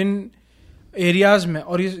جن ایریاز میں,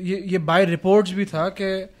 اور یہ بائی رپورٹس بھی تھا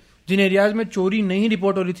کہ جن ایریاز میں چوری نہیں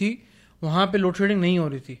رپورٹ ہو رہی تھی وہاں پہ لوڈ شیڈنگ نہیں ہو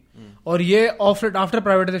رہی تھی, اور یہ آفٹر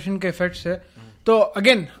پرائیویٹائزیشن کے افیکٹس ہے. تو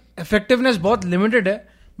اگین افیکٹونیس بہت لمیٹڈ ہے,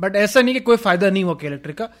 بٹ ایسا نہیں کہ کوئی فائدہ نہیں ہوا کہ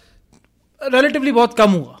الیکٹرک کا, ریلیٹیولی بہت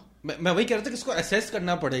کم ہوا. میں وہی کہہ رہا تھا کہ اس کو اسیس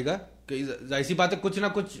کرنا پڑے گا, کہ ظاہر سی بات ہے کچھ نہ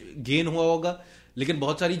کچھ گین ہوا ہوگا, لیکن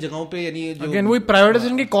بہت ساری جگہوں پہ یعنی اگین وہی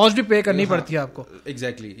پرائیویٹائزیشن کی کاسٹ بھی پے کرنی پڑتی ہے آپ کو.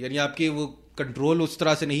 ایگزیکٹلی, یعنی آپ کے وہ کنٹرول اس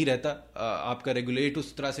طرح سے نہیں رہتا, آپ کا ریگولیٹ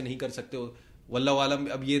اس طرح سے نہیں کر سکتے ہو. واللہ عالم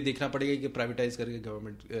اب یہ دیکھنا پڑے گا کہ پرائیویٹائز کر کے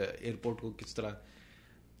گورنمنٹ ایئرپورٹ کو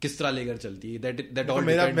کس طرح لے کر چلتی ہے.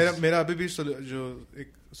 میرا ابھی بھی جو ایک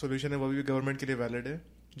سولوشن ہے وہ بھی گورنمنٹ کے لیے ویلڈ ہے.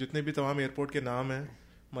 جتنے بھی تمام ایئرپورٹ کے نام ہیں,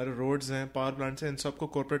 ہمارے روڈز ہیں, پاور پلانٹس ہیں, ان سب کو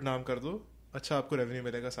کارپوریٹ نام کر دو, اچھا آپ کو ریونیو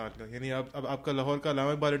ملے گا سال کا. یعنی اب آپ کا لاہور کا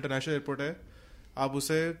علامہ اقبال انٹرنیشنل ایئرپورٹ ہے, آپ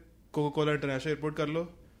اسے کوکو کولا انٹرنیشنل ایئرپورٹ کر لو.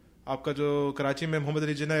 آپ کا جو کراچی میں محمد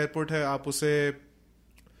علی جناح ایئرپورٹ ہے, آپ اسے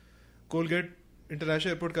کولگیٹ انٹرنیشنل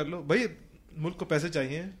ایئرپورٹ کر لو. بھائی ملک کو پیسے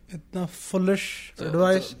چاہیے. اتنا فلش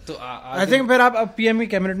ایڈوائس تو آئی تھنک پھر آپ پی ایم ای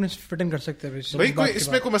کیبنٹ میں فٹ ان کر سکتے ہیں. بھائی کوئی اس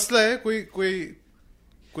میں کوئی مسئلہ ہے, کوئی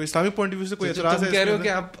اسلامک پوائنٹ آف ویو سے کوئی اعتراض ہے؟ کہہ رہے ہو کہ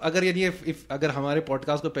آپ اگر ہمارے پوڈ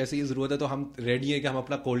کاسٹ کو پیسے کی ضرورت ہے تو ہم ریڈی ہیں کہ ہم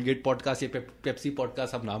اپنا کولگیٹ پوڈ کاسٹ یا پیپسی پوڈ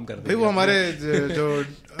کاسٹ ہم نام کر دیں. وہ ہمارے جو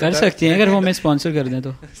کر سکتے ہیں, اگر وہ ہمیں اسپانسر کر دیں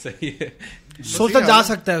تو صحیح ہے, سوچا جا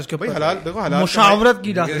سکتا ہے اس کے اوپر. حلال دیکھو, مشاورت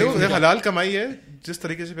کی حلال کمائی ہے, جس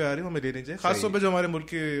طریقے سے پہ آ رہی ہے ہمیں لینی چاہیے. خاص طور پہ جو ہمارے ملک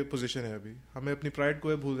کی پوزیشن ہے ابھی, ہمیں اپنی پرائڈ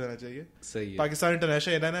کو بھول دینا چاہیے. صحیح ہے, پاکستان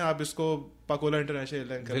انٹرنیشنل ایئر لائن ہے, آپ اس کو پاکولا انٹرنیشنل ایئر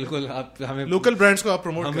لائن بالکل, آپ ہمیں لوکل برانڈس کو آپ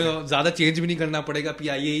پروموٹ کریں. ہمیں زیادہ چینج بھی نہیں کرنا پڑے گا, پی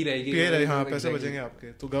آئی اے ہی رہے گی. ہاں, پیسے بچیں گے آپ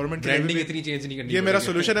کے. تو گورنمنٹ برانڈنگ اتنی چینج نہیں کرنی. یہ میرا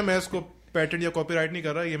سولوشن ہے, میں اس کو پیٹنٹ یا کاپی رائٹ نہیں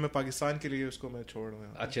کر رہا, یہ میں پاکستان کے لیے اس کو میں چھوڑ رہا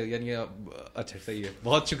ہوں. اچھا, یعنی اچھا صحیح ہے,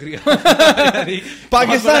 بہت شکریہ.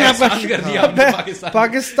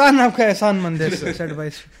 پاکستان آپ کا احسان مند ہے.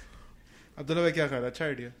 عبداللہ بھائی کیا خیال ہے؟ اچھا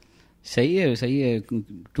آئیڈیا. صحیح ہے.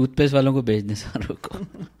 ٹوتھ پیسٹ والوں کو بھیج دیں ساروں کو.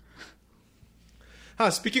 ہاں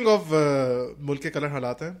اسپیکنگ آف ملک کے کرنٹ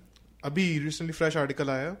حالات ہیں, ابھی ریسنٹلی فریش آرٹیکل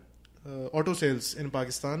آیا auto sales in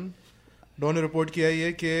Pakistan. Dawn نے رپورٹ کیا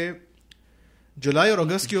یہ کہ جولائی اور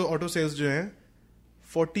اگست کی آٹو سیلز جو ہیں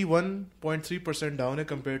 41.3% ڈاؤن ہے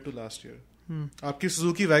کمپیئر ٹو لاسٹ ایئر. آپ کی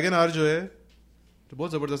سوزوکی ویگن آر جو ہے جو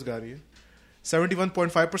بہت زبردست گاڑی ہے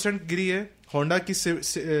 71.5% گری ہے. ہونڈا کی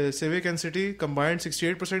سیوک اینڈ سٹی کمبائنڈ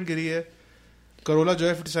 68% گری ہے. کرولا جو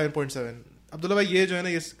ہے 57.7. عبداللہ بھائی یہ جو ہے نا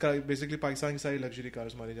یہ بیسکلی پاکستان کی ساری لگژری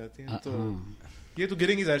کارز مانی جاتی ہیں, تو یہ تو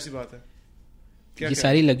گریں گی ظاہر سی بات ہے. یہ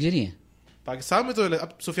ساری لگژری ہیں پاکستان میں تو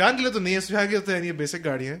اب سفیان کے لیے تو نہیں ہے, سفیان کے لیے تو یہ بیسک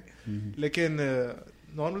گاڑی ہیں, لیکن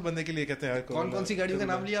نارمل بندے کے لیے کہتے ہیں کون سی گاڑیوں کا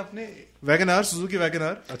نام لیا آپ نے؟ Vegan are, Suzuki vegan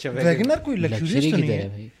are. اچھا ویگن آر کوئی لگژری کی طرح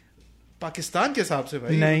بھائی پاکستان کے حساب سے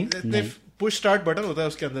بھائی نہیں, پش اسٹارٹ بٹن ہوتا ہے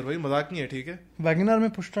اس کے اندر, بھائی مذاق نہیں ہے, ٹھیک ہے. ویگن آر میں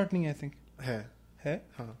پش اسٹارٹ نہیں ہے, آئی تھنک ہے.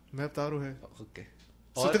 ہاں میں بتا رہا ہوں ہے. اوکے.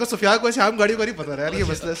 سفیان کو ایسے عام گاڑی کو نہیں پتا رہا یہ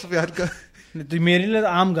مسئلہ ہے سفیان کا. میرے لیے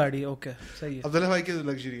عام گاڑی, اوکے صحیح ہے. عبداللہ بھائی کی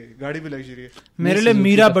لگژری ہے, گاڑی بھی لگژری ہے. میرے لیے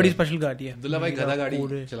میرا بڑی اسپیشل گاڑی ہے. عبداللہ بھائی گدھا گاڑی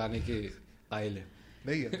چلانے کے قائل ہے.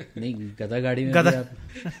 نہیں گدھا گاڑی میں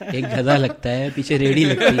ایک گدھا لگتا ہے, پیچھے ریڑھی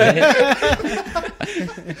لگتی ہے.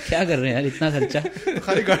 کیا کر رہے ہیں یار اتنا خرچہ,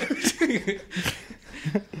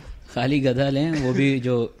 خالی گدھا لیں, وہ بھی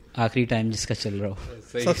جو آخری ٹائم جس کا چل رہا ہو,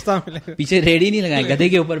 سستا ملے. پیچھے ریڑھی نہیں لگائیں, گدھے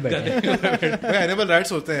کے اوپر بیٹھے. اینیمل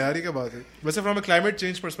رائٹس ہوتے ہیں یار, یہ کیا بات ہے. ویسے فرام کلائمیٹ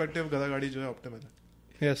چینج پرسپیکٹیو گدھا گاڑی جو ہے آپٹیمل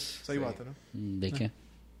ہے. یس صحیح بات ہے نا. دیکھیں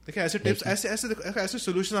ایسے ٹپس ایسے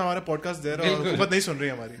سولوشن ہمارا پوڈ کاسٹ دے رہا ہے اور حکومت نہیں سن رہی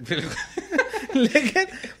ہماری. لیکن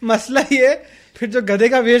مسئلہ یہ پھر جو گدھے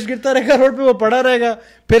کا ویسٹ گرتا رہے گا روڈ پہ وہ پڑا رہے گا.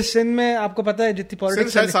 پھر سندھ میں آپ کو پتا ہے جتنی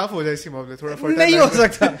پالیٹکس صاف ہو جائے اسی معاملے, تھوڑا نہیں ہو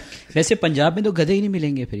سکتا. ویسے پنجاب میں تو گدھے ہی نہیں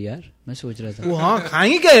ملیں گے پھر یار, میں سوچ رہا تھا. وہاں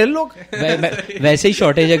کھائیں گے کیا یہ لوگ؟ ویسے ہی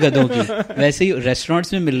شارٹیج ہے گدھوں کی, ویسے ہی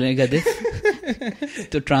ریسٹورینٹس میں مل رہے ہیں گدھے,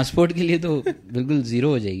 تو ٹرانسپورٹ کے لیے تو بالکل زیرو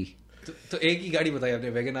ہو جائے گی. تو ایک ہی گاڑی بتائی آپ نے,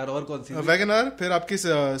 ویگن آر, اور کون سی؟ ویگن آر, پھر آپ کی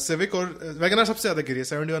سیوک, اور ویگن آر سب سے زیادہ گری ہے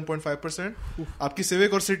 71.5%. آپ کی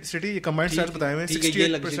سیوک اور سٹی یہ کمبائنڈ سٹائل بتائے ہوئے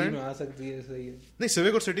 68%. نہیں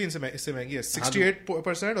سیوک اور سٹی اس سے مہنگی ہے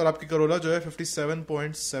 68%, اور آپ کی کرولا جو ہے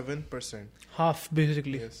 57.7%. Half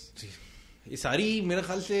basically. یہ ساری میرے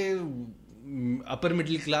خیال سے اپر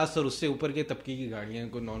مڈل کلاس اور اس سے اوپر کے طبقے کی گاڑیاں,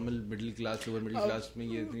 کو normal middle class lower middle class میں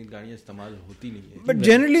یہ اتنی گاڑیاں استعمال ہوتی نہیں ہیں. بٹ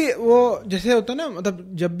جنرلی وہ جیسے ہوتا ہے نا, مطلب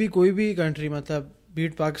جب بھی کوئی بھی کنٹری, مطلب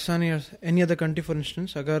بیٹ پاکستان یا any other country for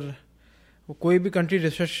instance, اگر کوئی بھی کنٹری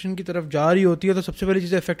ریسیشن کی طرف جا رہی ہوتی ہے تو سب سے پہلی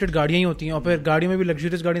چیزیں افیکٹڈ گاڑیاں ہی ہوتی ہیں, اور پھر گاڑیوں میں بھی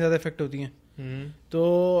لگژریس گاڑیاں زیادہ افیکٹ ہوتی ہیں. تو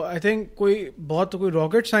آئی تھنک کوئی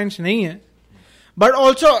راکٹ سائنس نہیں ہے. بٹ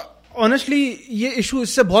آلسو آنیسٹلی یہ ایشو اس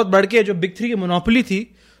سے بہت بڑھ کے جو بگ تھری کی مونوپولی تھی,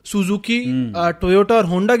 سوزوکی, ٹویوٹا اور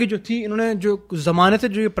ہونڈا کی جو تھی, انہوں نے جو زمانے سے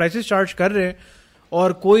جو پرائسز چارج کر رہے ہیں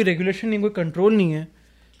اور کوئی ریگولیشن نہیں, کوئی کنٹرول نہیں ہے,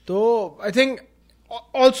 تو I think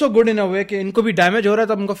also good in اے وے کہ ان کو بھی ڈیمیج ہو رہا ہے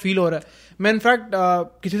تب ان کو فیل ہو رہا ہے. میں انفیکٹ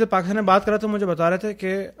کسی سے پاکستان میں بات کر رہا تھا, مجھے بتا رہے تھے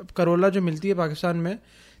کہ کرولا جو ملتی ہے پاکستان میں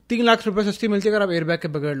 3 لاکھ روپے سستی ملتی ہے اگر آپ ایئر بیگ کے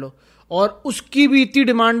بغیر لو, اور اس کی بھی اتنی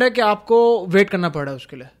ڈیمانڈ ہے کہ آپ کو ویٹ کرنا پڑ رہا ہے اس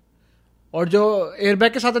کے لیے, اور جو ایئر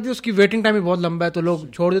بیگ کے ساتھ آتی ہے اس کی ویٹنگ ٹائم بھی بہت لمبا ہے, تو لوگ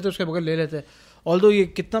چھوڑ دیتے اس کے بغیر لے لیتے ہیں. آلدو یہ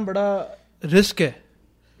کتنا بڑا رسک ہے.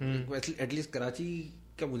 ایٹ لیسٹ کراچی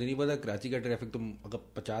کا مجھے نہیں پتا, کراچی کا ٹریفک تو اگر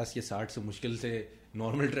 50 یا 60 سے مشکل سے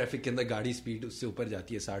نارمل ٹریفک کے اندر گاڑی اسپیڈ اس سے اوپر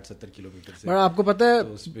جاتی ہے 60-70 کلومیٹر سے. آپ کو پتا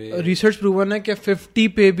ہے ریسرچ پروون ہے کہ 50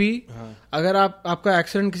 پہ بھی اگر آپ کا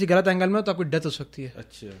ایکسیڈنٹ کسی غلط اینگل میں ہو تو آپ کی ڈیتھ ہو سکتی ہے.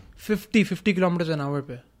 اچھا 50 کلومیٹر این آور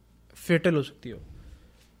پہ فیٹل ہو سکتی ہو.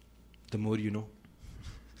 the more you know.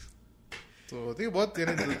 تو دیکھیے بہت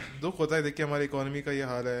دکھ ہوتا ہے دیکھ کے ہماری اکانومی کا یہ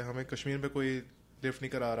حال ہے, ہمیں کشمیر میں کوئی لفٹ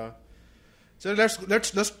نہیں کرا رہا. چلو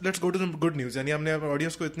let's go to some good news. یعنی ہم نے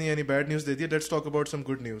آڈینس کو اتنی یعنی bad news they the, let's talk about some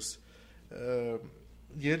good news.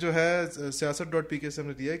 یہ جو ہے سیاست.pk سے ہم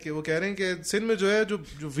نے دیا ہے کہ وہ کہہ رہے ہیں کہ سندھ میں جو ہے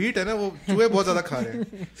جو ویٹ ہے نا وہ چوہے بہت زیادہ کھا رہے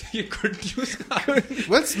ہیں. یہ گڈ نیوز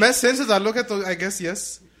ویل میں سندھ سے تعلق ہے تو آئی گیس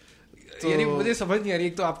یس. یعنی مجھے سمجھ نہیں آ رہی,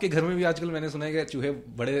 ایک تو آپ کے گھر میں بھی آج کل میں نے سنا ہے کہ چوہے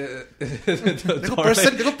بڑے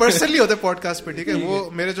دیکھو پرسنلی ہوتے ہیں پوڈ کاسٹ پہ, ٹھیک ہے. وہ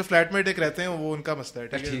میرے جو فلیٹ میٹ ایک رہتے ہیں وہ ان کا مسئلہ ہے,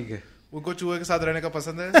 ٹھیک ہے, ان کو چوہے کے ساتھ رہنے کا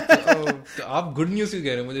پسند ہے. تو آپ گڈ نیوز کیوں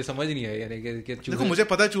کہہ رہے ہیں, مجھے سمجھ نہیں آیا. یعنی کہ دیکھو مجھے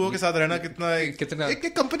پتا ہے چوہوں کے ساتھ رہنا کتنا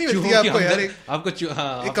ایک کمپنی ہوتی ہے آپ کو یار, آپ کو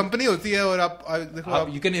ایک کمپنی ہوتی ہے اور آپ دیکھو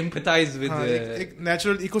یو کین ایمپیتھائز ود ایک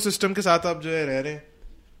نیچرل ایکو سسٹم کے ساتھ آپ جو ہے رہ رہے ہیں.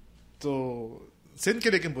 تو سندھ کے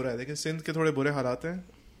لیکن برا ہے, دیکھیں سندھ کے تھوڑے برے حالات ہیں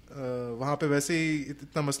وہاں پہ, ویسے ہی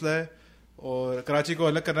اتنا مسئلہ ہے, اور کراچی کو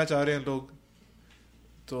الگ کرنا چاہ رہے ہیں لوگ.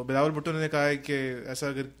 تو بلاول بھٹو نے کہا ہے کہ ایسا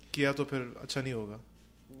اگر کیا تو پھر اچھا نہیں ہوگا.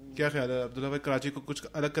 کیا خیال ہے عبداللہ بھائی, کراچی کو کچھ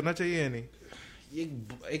الگ کرنا چاہیے یا نہیں؟ یہ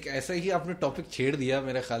ایک ایسا ہی آپ نے ٹاپک چھیڑ دیا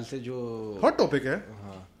میرے خیال سے جو ہاٹ ٹاپک ہے.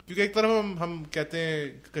 کیونکہ ایک طرف ہم کہتے ہیں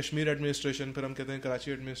کشمیر ایڈمنسٹریشن, پھر ہم کہتے ہیں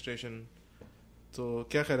کراچی ایڈمنسٹریشن. تو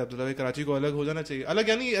کیا خیال ہے عبداللہ بھائی, کراچی کو الگ ہو جانا چاہیے, الگ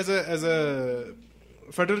یعنی ایز اے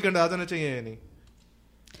فیڈرل کے اندر آ جانا چاہیے یا نہیں؟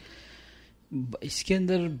 اس کے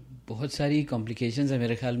اندر بہت ساری کمپلیکیشنز ہیں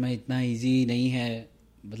میرے خیال میں, اتنا ایزی نہیں ہے.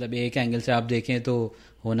 مطلب ایک اینگل سے آپ دیکھیں تو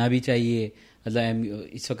ہونا بھی چاہیے. مطلب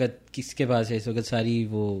اس وقت کس کے پاس ہے اس وقت ساری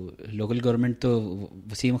وہ لوکل گورنمنٹ تو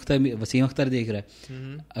وسیم اختر دیکھ رہا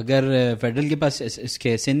ہے. اگر فیڈرل کے پاس اس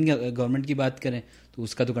کے سندھ گورنمنٹ کی بات کریں تو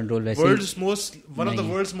اس کا تو کنٹرول ویسے one of the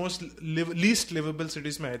world's most least livable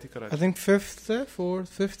cities میں آئی تھی کراچی. آئی تھنک 5th ہے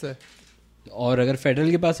 4th ہے. اور اگر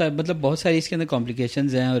فیڈرل کے پاس مطلب بہت ساری اس کے اندر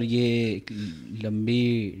کمپلیکیشنز ہیں اور یہ ایک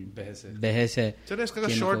لمبی بحث ہے. چلیں اس کا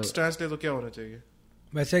شارٹ سٹانس لے تو کیا ہونا چاہیے.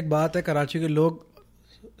 ویسے ایک بات ہے, کراچی کے لوگ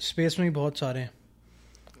اسپیس میں بھی بہت سارے ہیں.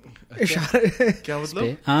 کیا مطلب؟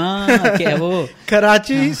 ہاں کیا وہ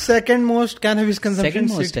Karachi second most cannabis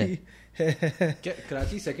consumption ہے.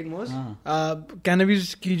 کراچی سیکنڈ موسٹ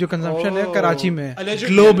کینابیس کی جو کنزمپشن ہے کراچی میں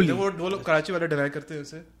گلوبلی. وہ لوگ کراچی والے ڈینائی کرتے ہیں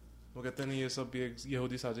اسے, وہ کہتے ہیں نہیں یہ سب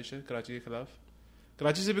یہودی سازش ہے کراچی کے خلاف.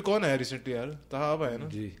 کراچی سے بھی کون آیا ریسنٹلی یار, تہاب آیا نا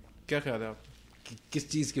جی, کیا خیال ہے آپ کس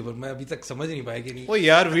چیز کے اوپر؟ میں ابھی تک سمجھ نہیں پایا کہ نہیں. وہ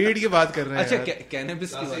یار ویڈ کی بات کر رہے ہیں. اچھا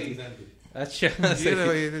کینابیس کی بات. اچھا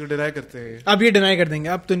ڈینائی کرتے ہیں. اب یہ ڈینائی کر دیں گے,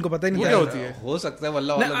 اب تو ان کو پتہ ہی نہیں کیا ہوتی ہے. ہو سکتا ہے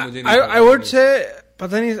واللہ مجھے آئی ووڈ سے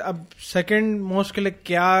پتہ نہیں اب سیکنڈ موسٹ کے لیے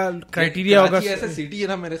کیا کرائٹیریا ہوگا. ایسا سٹی ہے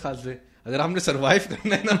نا میرے خیال سے, اگر ہم نے سروائیو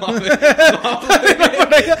کرنا ہے نا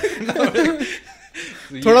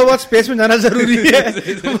تھوڑا بہت اسپیس میں جانا ضروری ہے,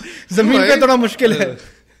 زمین پہ تھوڑا مشکل ہے.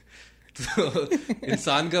 تو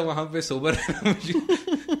انسان کا وہاں پہ سوبر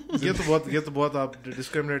یہ تو بہت آپ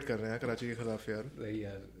ڈسکریمنیٹ کر رہے ہیں کراچی کے خلاف یار. صحیح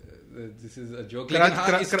یار, دس از اے جوک.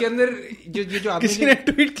 لیکن اس کے اندر جو کسی نے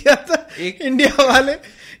ٹویٹ کیا تھا, انڈیا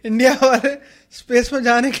والے اسپیس میں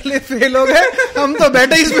جانے کے لیے فیل ہو گئے, ہم تو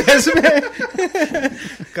بیٹھے ہی اسپیس میں.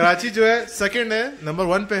 کراچی جو ہے سیکنڈ ہے, نمبر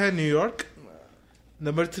 1 پہ ہے نیو یارک,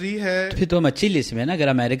 نمبر 3 ہے پھر تو ہم اچھی لسٹ میں نا, اگر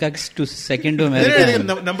امریکہ سیکنڈ ہو امریکہ.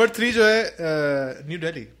 نمبر 3 جو ہے نیو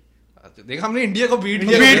دہلی. دیکھا ہم نے انڈیا کو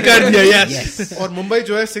بیٹ کر دیا. اور ممبئی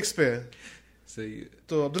جو ہے 6 پہ ہے. صحیح.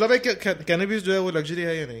 تو عبداللہ بھائی کینابیس جو ہے وہ لگژری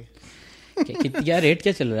ہے یا نہیں؟ کیا ریٹ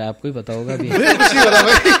کیا چل رہا ہے آپ کو ہی پتا ہوگا.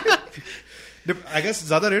 آئی گیس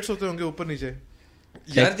زیادہ ریٹس ہوتے ہوں گے اوپر نیچے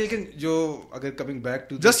یار. لیکن جو اگر کمنگ بیک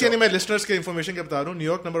ٹو جسٹ یعنی میں لسنرز کے انفارمیشن کے بتا رہا ہوں,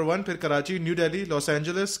 نیو یارک نمبر 1, پھر Karachi, New Delhi, Los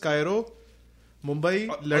Angeles, Cairo, Mumbai,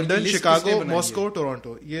 London, Chicago, Moscow,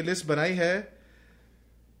 Toronto. یہ لسٹ بنائی ہے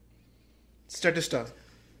Statista.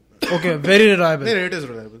 Okay, very reliable. Rate is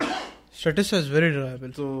reliable. Statista is very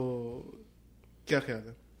reliable. تو کیا خیال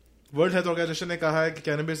ہے؟ ورلڈ ہیلتھ آرگنائزیشن نے کہا ہے کہ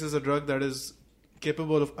cannabis is a drug that is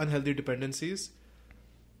capable of unhealthy dependencies.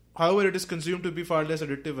 However, it is consumed to be far less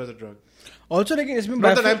addictive as a drug. Also, لیکن اس میں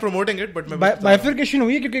not that I'm promoting it, but bifurcation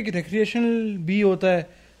ہوئی ہے کیونکہ recreational بھی ہوتا ہے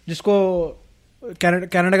جس کو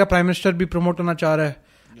کینیڈا کا پرائم منسٹر بھی پروموٹ کرنا چاہ رہا ہے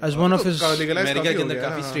as one of his. امریکہ کے اندر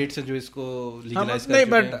کافی اسٹیٹس ہیں جو اس کو لیگلائز کر چکے ہیں.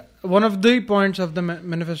 But one of the points of the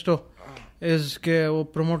manifesto is کہ وہ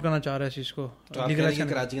پروموٹ کرنا چاہ رہا ہے اس چیز کو. کراچی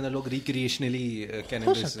کے اندر لوگ ریکریشنلی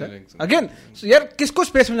کینابیس اگین یار کس کو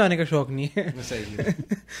اسپیس میں جانے کا شوق نہیں ہے.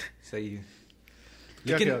 صحیح ہے.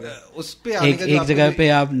 لیکن اس پہ ایک جگہ پہ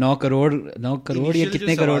آپ 9 کروڑ یا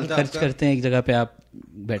کتنے کروڑ خرچ کرتے ہیں ایک جگہ پہ, آپ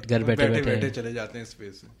گھر بیٹھے چلے جاتے ہیں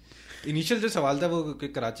اسپیس میں. انیشیل جو سوال تھا وہ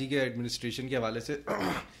کراچی کے ایڈمنسٹریشن کے حوالے سے,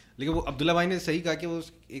 لیکن وہ عبداللہ بھائی نے صحیح کہا کہ وہ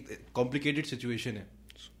ایک کمپلیکیٹڈ سچویشن ہے.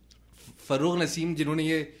 فروغ نسیم جنہوں نے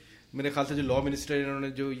یہ میرے خیال سے جو لا منسٹر ہے, انہوں نے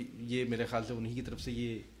جو یہ میرے خیال سے انہی کی طرف سے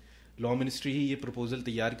یہ لا منسٹری ہی یہ پروپوزل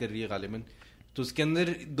تیار کر رہی ہے غالباً. تو اس کے اندر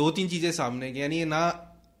 2-3 چیزیں سامنے ہیں, یعنی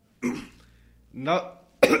نہ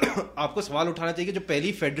آپ کو سوال اٹھانا چاہیے کہ جو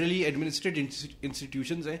پہلی فیڈرلی ایڈمنسٹریٹ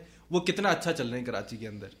انسٹیٹیوشنز ہیں وہ کتنا اچھا چل رہے ہیں کراچی کے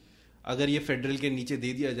اندر. اگر یہ فیڈرل کے نیچے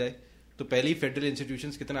دے دیا جائے تو پہلی فیڈرل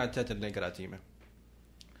انسٹیٹیوشنز کتنا اچھا چل رہے ہیں کراچی میں.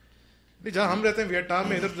 جہاں ہم رہتے ہیں ویٹنام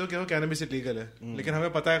میں, ادھر جو کہ کینابیس لیگل ہے, لیکن ہمیں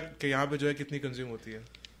پتا ہے کہ یہاں پہ جو ہے کتنی کنزیوم ہوتی ہے.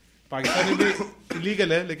 پاکستان میں بھی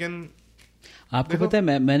لیگل ہے, لیکن آپ کو پتا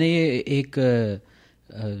ہے میں نے یہ ایک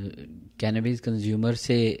کینابیس کنزیومر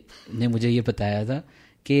نے مجھے یہ بتایا تھا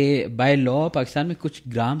کہ بائی لا پاکستان میں کچھ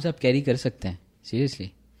گرامز آپ کیری کر سکتے ہیں. سیریسلی؟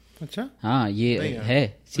 اچھا ہاں یہ ہے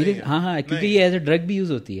سیریس. ہاں کیونکہ یہ ایز اے ڈرگ بھی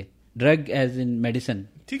یوز ہوتی ہے, ڈرگ ایز ان میڈیسن.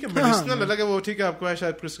 ٹھیک ہے, میڈیسنل الگ ہے وہ, ٹھیک ہے, آپ کو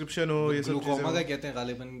شاید پرسکرپشن ہو, یہ سب گلوکوما کا کہتے ہیں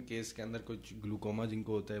غالباً کیس کے اندر, کچھ گلوکوما جن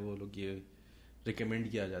کو ہوتا ہے وہ لوگ یہ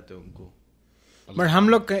ریکمینڈ کیا جاتا ہے ان کو. بٹ ہم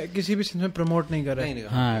لوگ کسی بھی سینس میں پروموٹ نہیں کر رہے.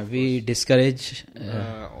 ہاں وی discourage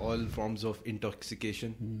all forms of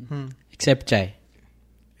intoxication accept چائے.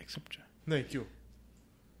 نہیں کیوں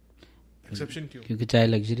ایکسیپشن کیوں؟ کیونکہ چائے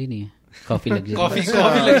لگژری نہیں ہے, کافی لگژری. کافی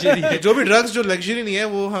لگژری ہے. جو بھی ڈرگس جو لگژری نہیں ہے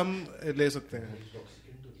وہ ہم لے سکتے ہیں.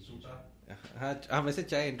 ہاں ویسے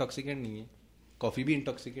چائے انٹاکسیکینٹ نہیں ہے, کافی بھی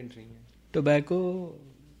انٹاکسیکینٹ نہیں ہے. ٹوبیکو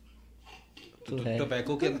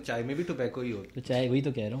टोबैको के चाय में भी टोबैको ही होता तो चाय वही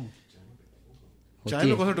तो कह रहा हूँ चाय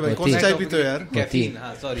में कौन सा चाय पीते हो यार? कैफीन.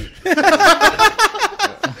 हाँ सॉरी.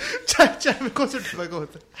 चाय में कौन सा टोबैको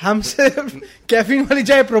होता है? हमसे कैफीन वाली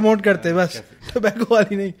चाय प्रमोट करते हैं बस, टोबैको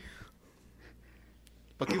वाली नहीं.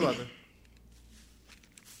 पक्की बात है.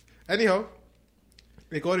 एनी हाउ,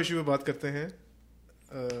 एक और इशू पे बात करते हैं.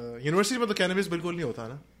 यूनिवर्सिटी में तो कैनबिस बिल्कुल नहीं होता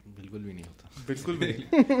ना? बिल्कुल भी नहीं होता. बिल्कुल भी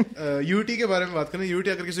नहीं. यूटी के बारे में बात करें. यूटी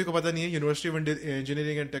अगर किसी को पता नहीं है, university of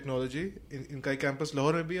engineering and technology, इनका एक कैंपस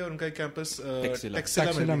लाहौर में भी है और उनका एक कैंपस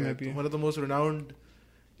टेक्सिला में भी है. One of the most renowned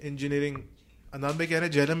engineering. अनाम भाई कह रहे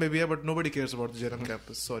हैं जेलम में भी है, but nobody cares about the Jhelum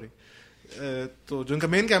campus. Sorry. तो जो उनका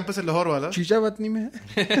मेन कैंपस है लाहौर वाला, चीचावतनी में है.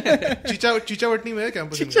 चीचावटनी में है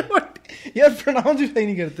कैंपस. यार प्रोनाउंस भी सही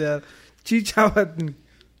नहीं करते यार. चीचावतनी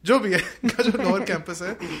जो भी है, इनका जो लाहौर कैंपस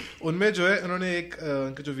है, उनमें जो है उन्होंने एक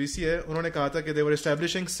उनका जो वीसी है, उन्होंने कहा था कि they were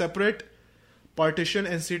establishing separate partition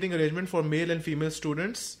and seating arrangement for male and female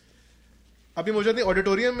students. अभी मौजूद नहीं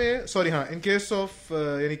ऑडिटोरियम में. सॉरी हाँ, इन केस ऑफ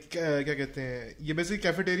यानी क्या कहते हैं, ये बेसिकली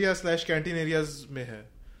कैफेटेरिया / कैंटीन एरियाज में है.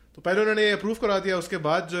 तो पहले उन्होंने अप्रूव करा दिया, उसके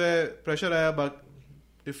बाद जो है प्रेशर आया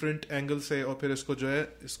डिफरेंट एंगल से, और फिर इसको जो है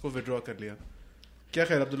इसको विड्रॉ कर लिया. क्या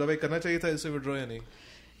ख्याल अब्दुल्ला भाई, करना चाहिए था इसे विड्रॉ या नहीं?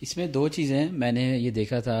 इसमें दो चीज़ें हैं. मैंने ये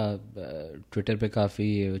देखा था ट्विटर पे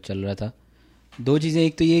काफ़ी चल रहा था. दो चीज़ें,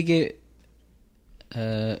 एक तो ये कि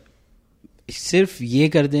सिर्फ ये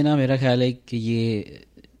कर देना मेरा ख्याल है कि ये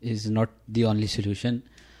is not the only solution.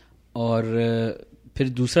 और फिर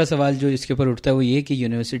दूसरा सवाल जो इसके ऊपर उठता है वो ये कि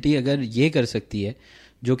यूनिवर्सिटी अगर ये कर सकती है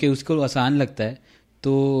जो कि उसको आसान लगता है,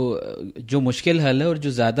 तो जो मुश्किल हल है और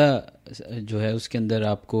जो ज़्यादा जो है उसके अंदर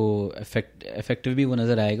आपको इफेक्टिव भी वो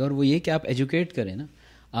नज़र आएगा, और वो ये कि आप एजुकेट करें ना.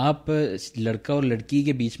 आप लड़का और लड़की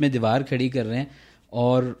के बीच में दीवार खड़ी कर रहे हैं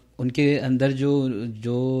और उनके अंदर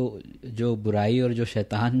जो बुराई और जो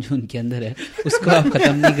शैतान जो उनके अंदर है उसको आप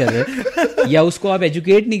ख़त्म नहीं कर रहे, या उसको आप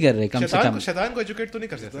एजुकेट नहीं कर रहे. कम से कम शैतान को एजुकेट तो नहीं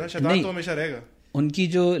कर सकते. शैतान तो हमेशा रहेगा. उनकी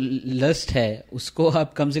जो लस्ट है उसको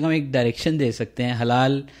आप कम से कम एक डायरेक्शन दे सकते हैं,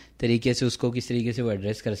 हलाल तरीके से उसको किस तरीके से वो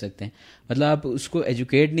एड्रेस कर सकते हैं. मतलब आप उसको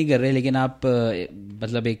एजुकेट नहीं कर रहे, लेकिन आप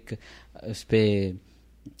मतलब एक उस पर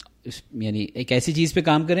यानी एक ऐसी चीज़ पे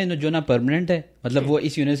काम करें जो ना परमानेंट है. मतलब वो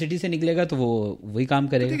इस यूनिवर्सिटी से निकलेगा तो वो वही काम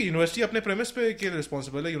करेगा. यूनिवर्सिटी अपने प्रेमिस पे के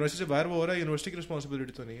रिस्पॉन्सिबल है. यूनिवर्सिटी से बाहर वो हो रहा है, यूनिवर्सिटी की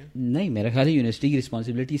रिस्पॉन्सिबिलिटी तो नहीं है. नहीं, मेरा ख्याल है यूनिवर्सिटी की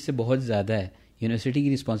रिस्पॉन्सिबिलिटी इससे बहुत ज़्यादा है. यूनिवर्सिटी की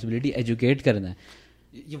रिस्पॉन्सिबिलिटी एजुकेट करना है.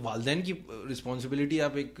 ये वालिदैन की रिस्पॉन्सिबिलिटी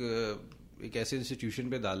आप एक ऐसे इंस्टीट्यूशन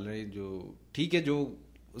पे डाल रहे हैं जो ठीक है, जो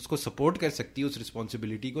उसको सपोर्ट कर सकती है उस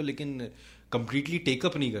रिस्पॉन्सिबिलिटी को, लेकिन कम्प्लीटली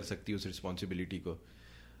टेकअप नहीं कर सकती उस रिस्पॉन्सिबिलिटी को.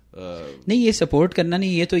 नहीं, ये सपोर्ट करना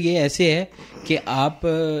नहीं, ये तो ये ऐसे है कि आप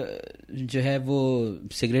जो है वो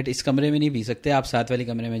सिगरेट इस कमरे में नहीं पी सकते, आप साथ वाले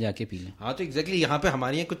कमरे में जाके पी लें. हाँ, तो एग्जैक्टली यहाँ पे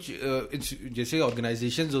हमारे यहाँ कुछ जैसे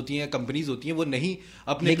ऑर्गेनाइजेशंस होती हैं, कंपनीज होती हैं, वो नहीं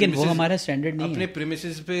अपने, लेकिन वो हमारा स्टैंडर्ड नहीं अपने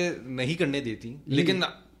प्रीमिसेस पे नहीं करने देती. लेकिन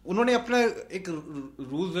उन्होंने अपना एक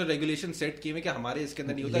रूल्स और रेगुलेशन सेट किए हैं कि हमारे इसके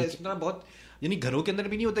अंदर नहीं होता. इस तरह बहुत यानी घरों के अंदर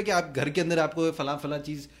भी नहीं होता कि आप घर के अंदर आपको फला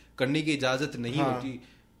चीज करने की इजाजत नहीं होती,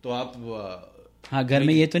 तो आप हाँ घर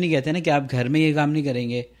में ये तो नहीं कहते ना कि आप घर में ये काम नहीं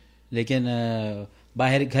करेंगे, लेकिन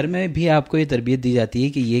बाहर घर में भी आपको ये तरबियत दी जाती है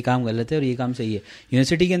कि ये काम गलत है और ये काम सही है.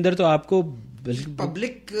 यूनिवर्सिटी के अंदर तो आपको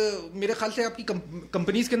पब्लिक मेरे ख्याल से आपकी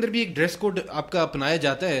कंपनीज के अंदर भी एक ड्रेस कोड आपका अपनाया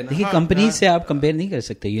जाता है. देखिए कंपनीज से आप कंपेयर नहीं कर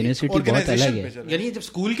सकते, यूनिवर्सिटी बहुत अलग है. यानी जब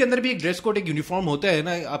स्कूल के अंदर भी एक ड्रेस कोड, एक यूनिफॉर्म होता है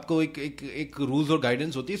ना, आपको एक रूल्स और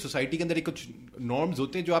गाइडेंस होती है. सोसाइटी के अंदर एक कुछ नॉर्म्स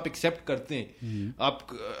होते हैं जो आप एक्सेप्ट करते हैं,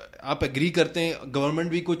 आप एग्री करते हैं.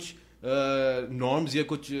 गवर्नमेंट भी कुछ नॉर्म्स या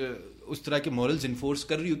कुछ उस तरह के मॉरल्स इन्फोर्स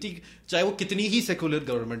कर रही होती है, चाहे वो कितनी ही सेकुलर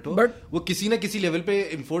गवर्नमेंट हो, वो किसी ना किसी लेवल पे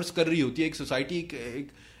इन्फोर्स कर रही होती है. एक सोसाइटी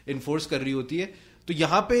इन्फोर्स कर रही होती है. तो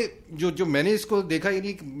यहाँ पे जो मैंने इसको देखा,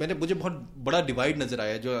 यानी मुझे बहुत बड़ा डिवाइड नजर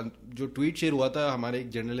आया. जो ट्वीट शेयर हुआ था, हमारे एक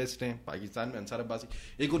जर्नलिस्ट हैं पाकिस्तान में, अंसार अब्बासी,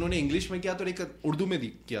 एक उन्होंने इंग्लिश में किया था और एक उर्दू में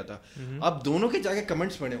किया था. अब दोनों के जाके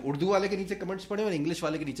कमेंट्स पढ़े, उर्दू वाले के नीचे कमेंट्स पढ़े और इंग्लिश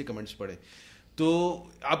वाले के नीचे कमेंट्स पढ़े, तो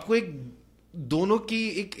आपको एक दोनों की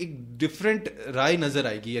एक डिफरेंट राय नजर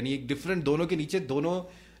आएगी. यानी एक डिफरेंट, दोनों के नीचे दोनों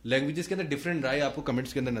लैंग्वेजेस के अंदर डिफरेंट राय आपको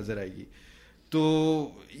कमेंट्स के अंदर नजर आएगी. तो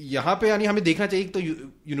यहाँ पे यानी हमें देखना चाहिए तो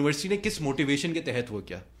यूनिवर्सिटी ने किस मोटिवेशन के तहत वो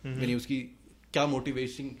क्या, यानी उसकी क्या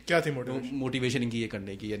क्या थी मोटिवेशन इनकी ये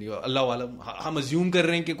करने की. यानी अल्लाह वाला हम अज्यूम कर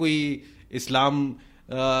रहे हैं कि कोई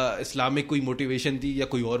इस्लामिक कोई मोटिवेशन थी या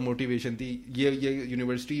कोई और मोटिवेशन थी, ये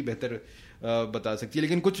यूनिवर्सिटी बेहतर बता सकती है.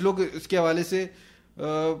 लेकिन कुछ लोग इसके हवाले से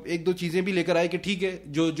एक दो चीज़ें भी लेकर आए कि ठीक है,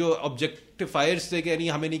 जो ऑब्जेक्टिफायर्स थे कि यानी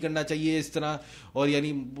हमें नहीं करना चाहिए इस तरह, और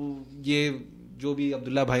यानी ये जो भी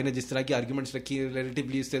अब्दुल्ला भाई ने जिस तरह की आर्ग्यूमेंट्स रखी है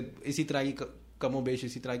रिलेटिवली इसी तरह की कमोबेश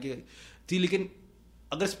इसी तरह की थी. लेकिन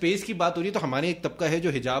अगर स्पेस की बात हो रही है तो हमारे एक तबका है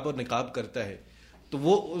जो हिजाब और निकाब करता है, तो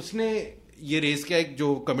वो उसने یہ ریز کیا ایک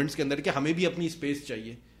جو کمنٹس کے اندر کہ ہمیں بھی اپنی اسپیس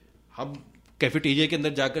چاہیے, ہم کیفیٹیریا کے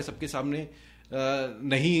اندر جا کر سب کے سامنے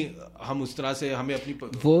نہیں, ہم اس طرح سے ہمیں اپنی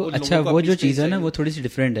وہ اچھا وہ جو چیز ہے نا وہ تھوڑی سی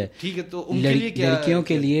ڈفرینٹ ہے. ٹھیک ہے, تو ان کے لیے کیا لڑکیوں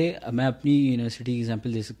کے لیے میں اپنی یونیورسٹی کی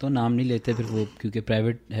ایگزامپل دے سکتا ہوں, نام نہیں لیتے پھر وہ کیونکہ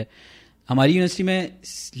پرائیویٹ ہے. ہماری یونیورسٹی میں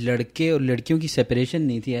لڑکے اور لڑکیوں کی سیپریشن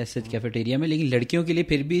نہیں تھی ایسے کیفیٹیریا میں, لیکن لڑکیوں کے لیے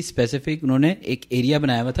پھر بھی اسپیسیفک انہوں نے ایک ایریا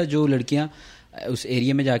بنایا ہوا تھا جو لڑکیاں اس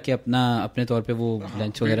ایریا میں جا کے اپنے طور پہ وہ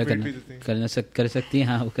لنچ وغیرہ کر سکتی ہیں.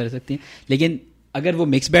 ہاں وہ کر سکتی ہیں, لیکن اگر وہ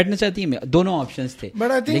مکس بیٹھنا چاہتی ہیں دونوں آپشنس تھے.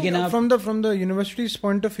 لیکن from the universities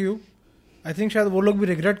point of view I think شاید وہ لوگ بھی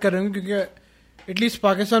ریگریٹ کر رہے ہوں, کیونکہ ایٹ لیسٹ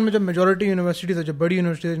پاکستان میں جب میجورٹی یونیورسٹیز ہے, جب بڑی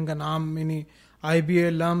یونیورسٹیز جن کا نام یعنی آئی بی اے,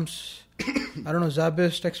 لمس, I don't know,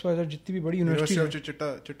 زابسٹ, ایکسپائر, جتنی بھی بڑی یونیورسٹی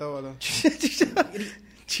چٹا والا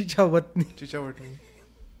چیچا وطنی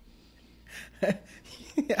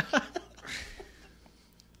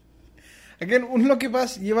اگین ان لوگ کے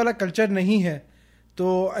پاس یہ والا کلچر نہیں ہے.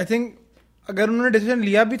 تو آئی تھنک اگر انہوں نے ڈیسیژن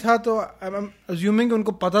لیا بھی تھا تو اسیومنگ کہ ان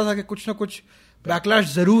کو پتا تھا کہ کچھ نہ کچھ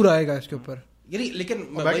بیکلیش ضرور آئے گا اس کے اوپر. یعنی لیکن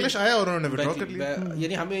بیکلیش آیا اور انہوں نے وڈرا کر لیا.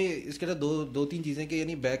 یعنی ہمیں اس کے دو تین چیزیں کہ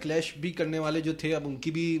یعنی بیکلیش بھی کرنے والے جو تھے, اب ان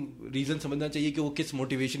کی بھی ریزن سمجھنا چاہیے کہ وہ کس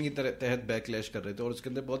موٹیویشن کے تحت بیکلیش کر رہے تھے, اور اس کے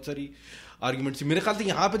اندر بہت ساری آرگومنٹس. میرے خیال سے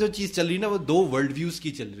یہاں پہ جو چیز چل رہی ہے نا وہ دو ورلڈ ویوز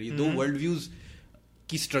کی چل رہی ہے, دو ورلڈ ویوز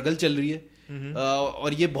کی اسٹرگل چل رہی ہے,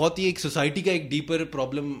 اور یہ بہت ہی ایک سوسائٹی کا ایک ڈیپر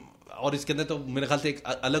پرابلم, اور اس کے اندر تو میرے خیال سے ایک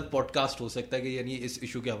الگ پوڈ کاسٹ ہو سکتا ہے کہ یعنی اس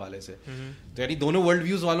ایشو کے حوالے سے. تو یعنی دونوں ورلڈ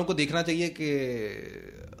ویوز والوں کو دیکھنا چاہیے کہ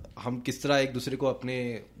ہم کس طرح ایک دوسرے کو اپنے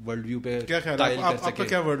ورلڈ ویو پہ کیا خیال ہے. آپ کا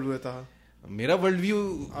کیا ورلڈ ویو تھا؟ میرا ورلڈ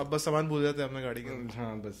ویو, آپ بس سامان بھول جاتے ہیں اپنے گاڑی کے.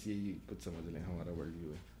 ہاں بس یہی کچھ سمجھ لیں ہمارا ورلڈ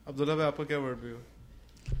ویو ہے. عبداللہ بھائی آپ کا کیا ورلڈ ویو ہے؟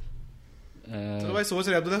 چلو بھائی سوچ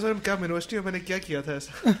رہے عبداللہ صاحب کیا یونیورسٹی میں میں نے کیا کیا تھا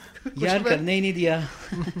ایسا یار کرنے ہی نہیں دیا.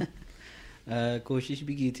 کوشش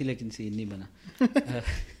بھی کی تھی لیکن سین نہیں بنا.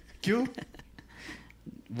 کیوں؟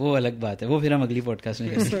 وہ الگ بات ہے, وہ پھر ہم اگلی پوڈ کاسٹ میں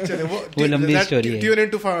کریں گے, وہ لمبی اسٹوری ہے. Tune in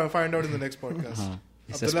to find out in the next pod cost. ہاں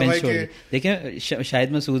سسپینس چھوڑ دیکھیں,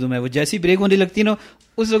 شاید مسعود ہوں میں, وہ جیسی بریک ہونے لگتی نا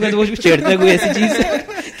اس وقت وہ چھیڑتا ہے کوئی ایسی چیز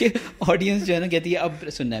کہ آڈینس جو ہے نا کہتی ہے اب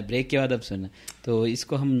سننا ہے, بریک کے بعد اب سننا ہے. تو اس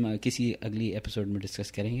کو ہم کسی اگلی ایپیسوڈ میں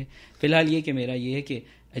ڈسکس کریں گے. فی الحال یہ کہ میرا یہ ہے کہ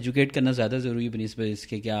ایجوکیٹ کرنا زیادہ ضروری ہے بنسبت اس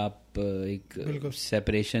کے کہ آپ ایک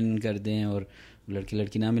سیپریشن کر دیں اور لڑکی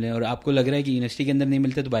لڑکی نہ ملیں, اور آپ کو لگ رہا ہے کہ یونیورسٹی کے اندر نہیں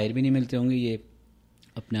ملتے تو باہر بھی نہیں ملتے ہوں گے. یہ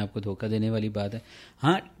اپنے آپ کو دھوکہ دینے والی بات ہے.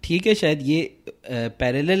 ہاں ٹھیک ہے, شاید یہ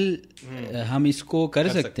پیریلل ہم اس کو کر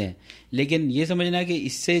سکتے ہیں, لیکن یہ سمجھنا کہ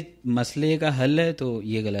اس سے مسئلے کا حل ہے تو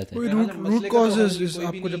یہ غلط ہے. روٹ کازز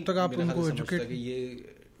آپ کو جب تک آپ ان کو ایجوکیٹ, یہ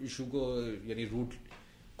ایشو کو یعنی روٹ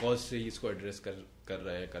کاز سے اس کو ایڈریس کر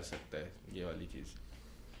رہا ہے, کر سکتا ہے یہ والی چیز.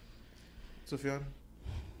 سفیان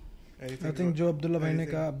آئی تھنک جو عبداللہ بھائی نے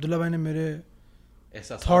کہا, عبداللہ بھائی نے میرے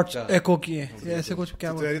تھاٹس ایکو کیے. ایسے کچھ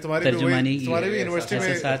کیا ترجمانی تمہارے بھی یونیورسٹی میں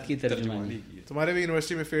احساسات کی ترجمانی, تمہارے بھی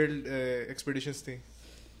یونیورسٹی میں فیلڈ ایکسپیڈیشنز تھیں.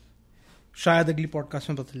 شاید اگلی پوڈ کاسٹ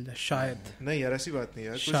میں پتہ چل جائے. شاید نہیں یار ایسی بات نہیں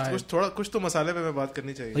یار, کچھ تھوڑا کچھ تو مسالے پہ میں بات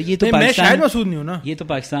کرنی چاہیے. یہ تو میں شاید مسعود نہیں ہوں نا, یہ تو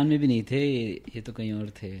پاکستان میں بھی نہیں تھے, یہ تو کہیں اور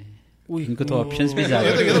تھے. ان کو تو آپشنز بھی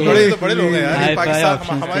زیادہ تھے. یہ تو بڑے لوگ ہیں یار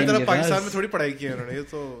پاکستان, ہماری طرف پاکستان میں تھوڑی پڑھائی کی ہے انہوں نے.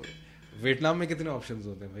 یہ تو ویتنام میں کتنے آپشنز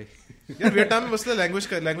ہوتے ہیں بھائی. یار ویتنام میں مسئلہ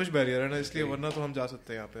لینگویج بیریئر ہے نا, اس لیے ورنہ تو ہم جا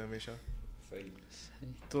سکتے ہیں یہاں پہ ہمیشہ.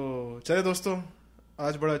 تو چلے دوستوں,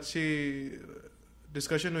 آج بڑا اچھی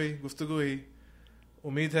ڈسکشن ہوئی, گفتگو ہوئی.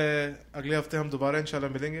 امید ہے اگلے ہفتے ہم دوبارہ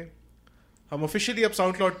انشاءاللہ ملیں گے. ہم آفیشیلی اب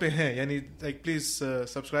ساؤنڈ کلاؤڈ پہ ہیں, یعنی لائک پلیز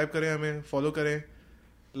سبسکرائب کریں, ہمیں فالو کریں,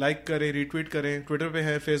 لائک کریں, ری ٹویٹ کریں. ٹویٹر پہ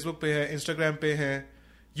ہے, فیس بک پہ ہے, انسٹاگرام پہ ہے,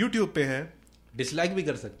 یوٹیوب پہ ہے. ڈس لائک بھی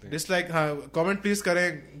کر سکتے ہیں, ڈس لائک, ہاں کامنٹ پلیز کریں.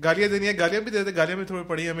 گالیاں دینی ہے گالیاں بھی دیتے, گالیاں بھی تھوڑی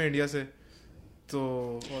پڑی ہمیں انڈیا سے.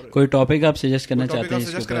 تو کوئی ٹاپک آپ سجیسٹ کرنا چاہتے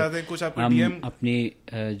ہیں کچھ آپ ہم اپنی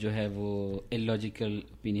جو ہے وہ illogical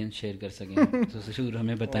opinion شیئر کر سکیں تو ضرور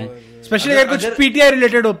ہمیں بتائیں. اسپیشلی اگر کچھ P T I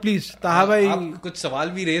related who please. Taha بھائی آپ کچھ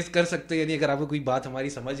سوال بھی ریز کر سکتے ہیں, یعنی اگر آپ کو کوئی بات ہماری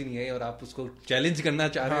سمجھ نہیں ہے اور آپ اس کو چیلنج کرنا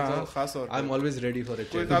چاہ رہے ہیں تو خاص طور I am always ready for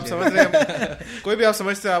it. آپ سمجھ رہے ہیں, کوئی بھی آپ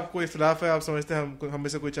سمجھتے ہیں آپ کو اختلاف ہے, آپ سمجھتے ہیں ہم میں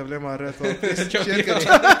سے کوئی چبلے مار رہا ہے تو شیئر کریں.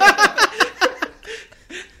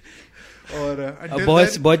 اور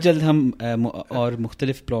بہت جلد ہم اور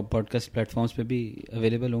مختلف پوڈ کاسٹ پلیٹ فارمس پہ بھی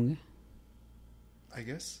اویلیبل ہوں گے. آئی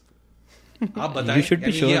گیس آپ بتائیں, you should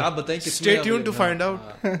be sure. آپ بتائیں, stay tuned to find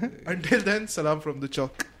out. Until then, salam from the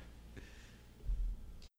chalk.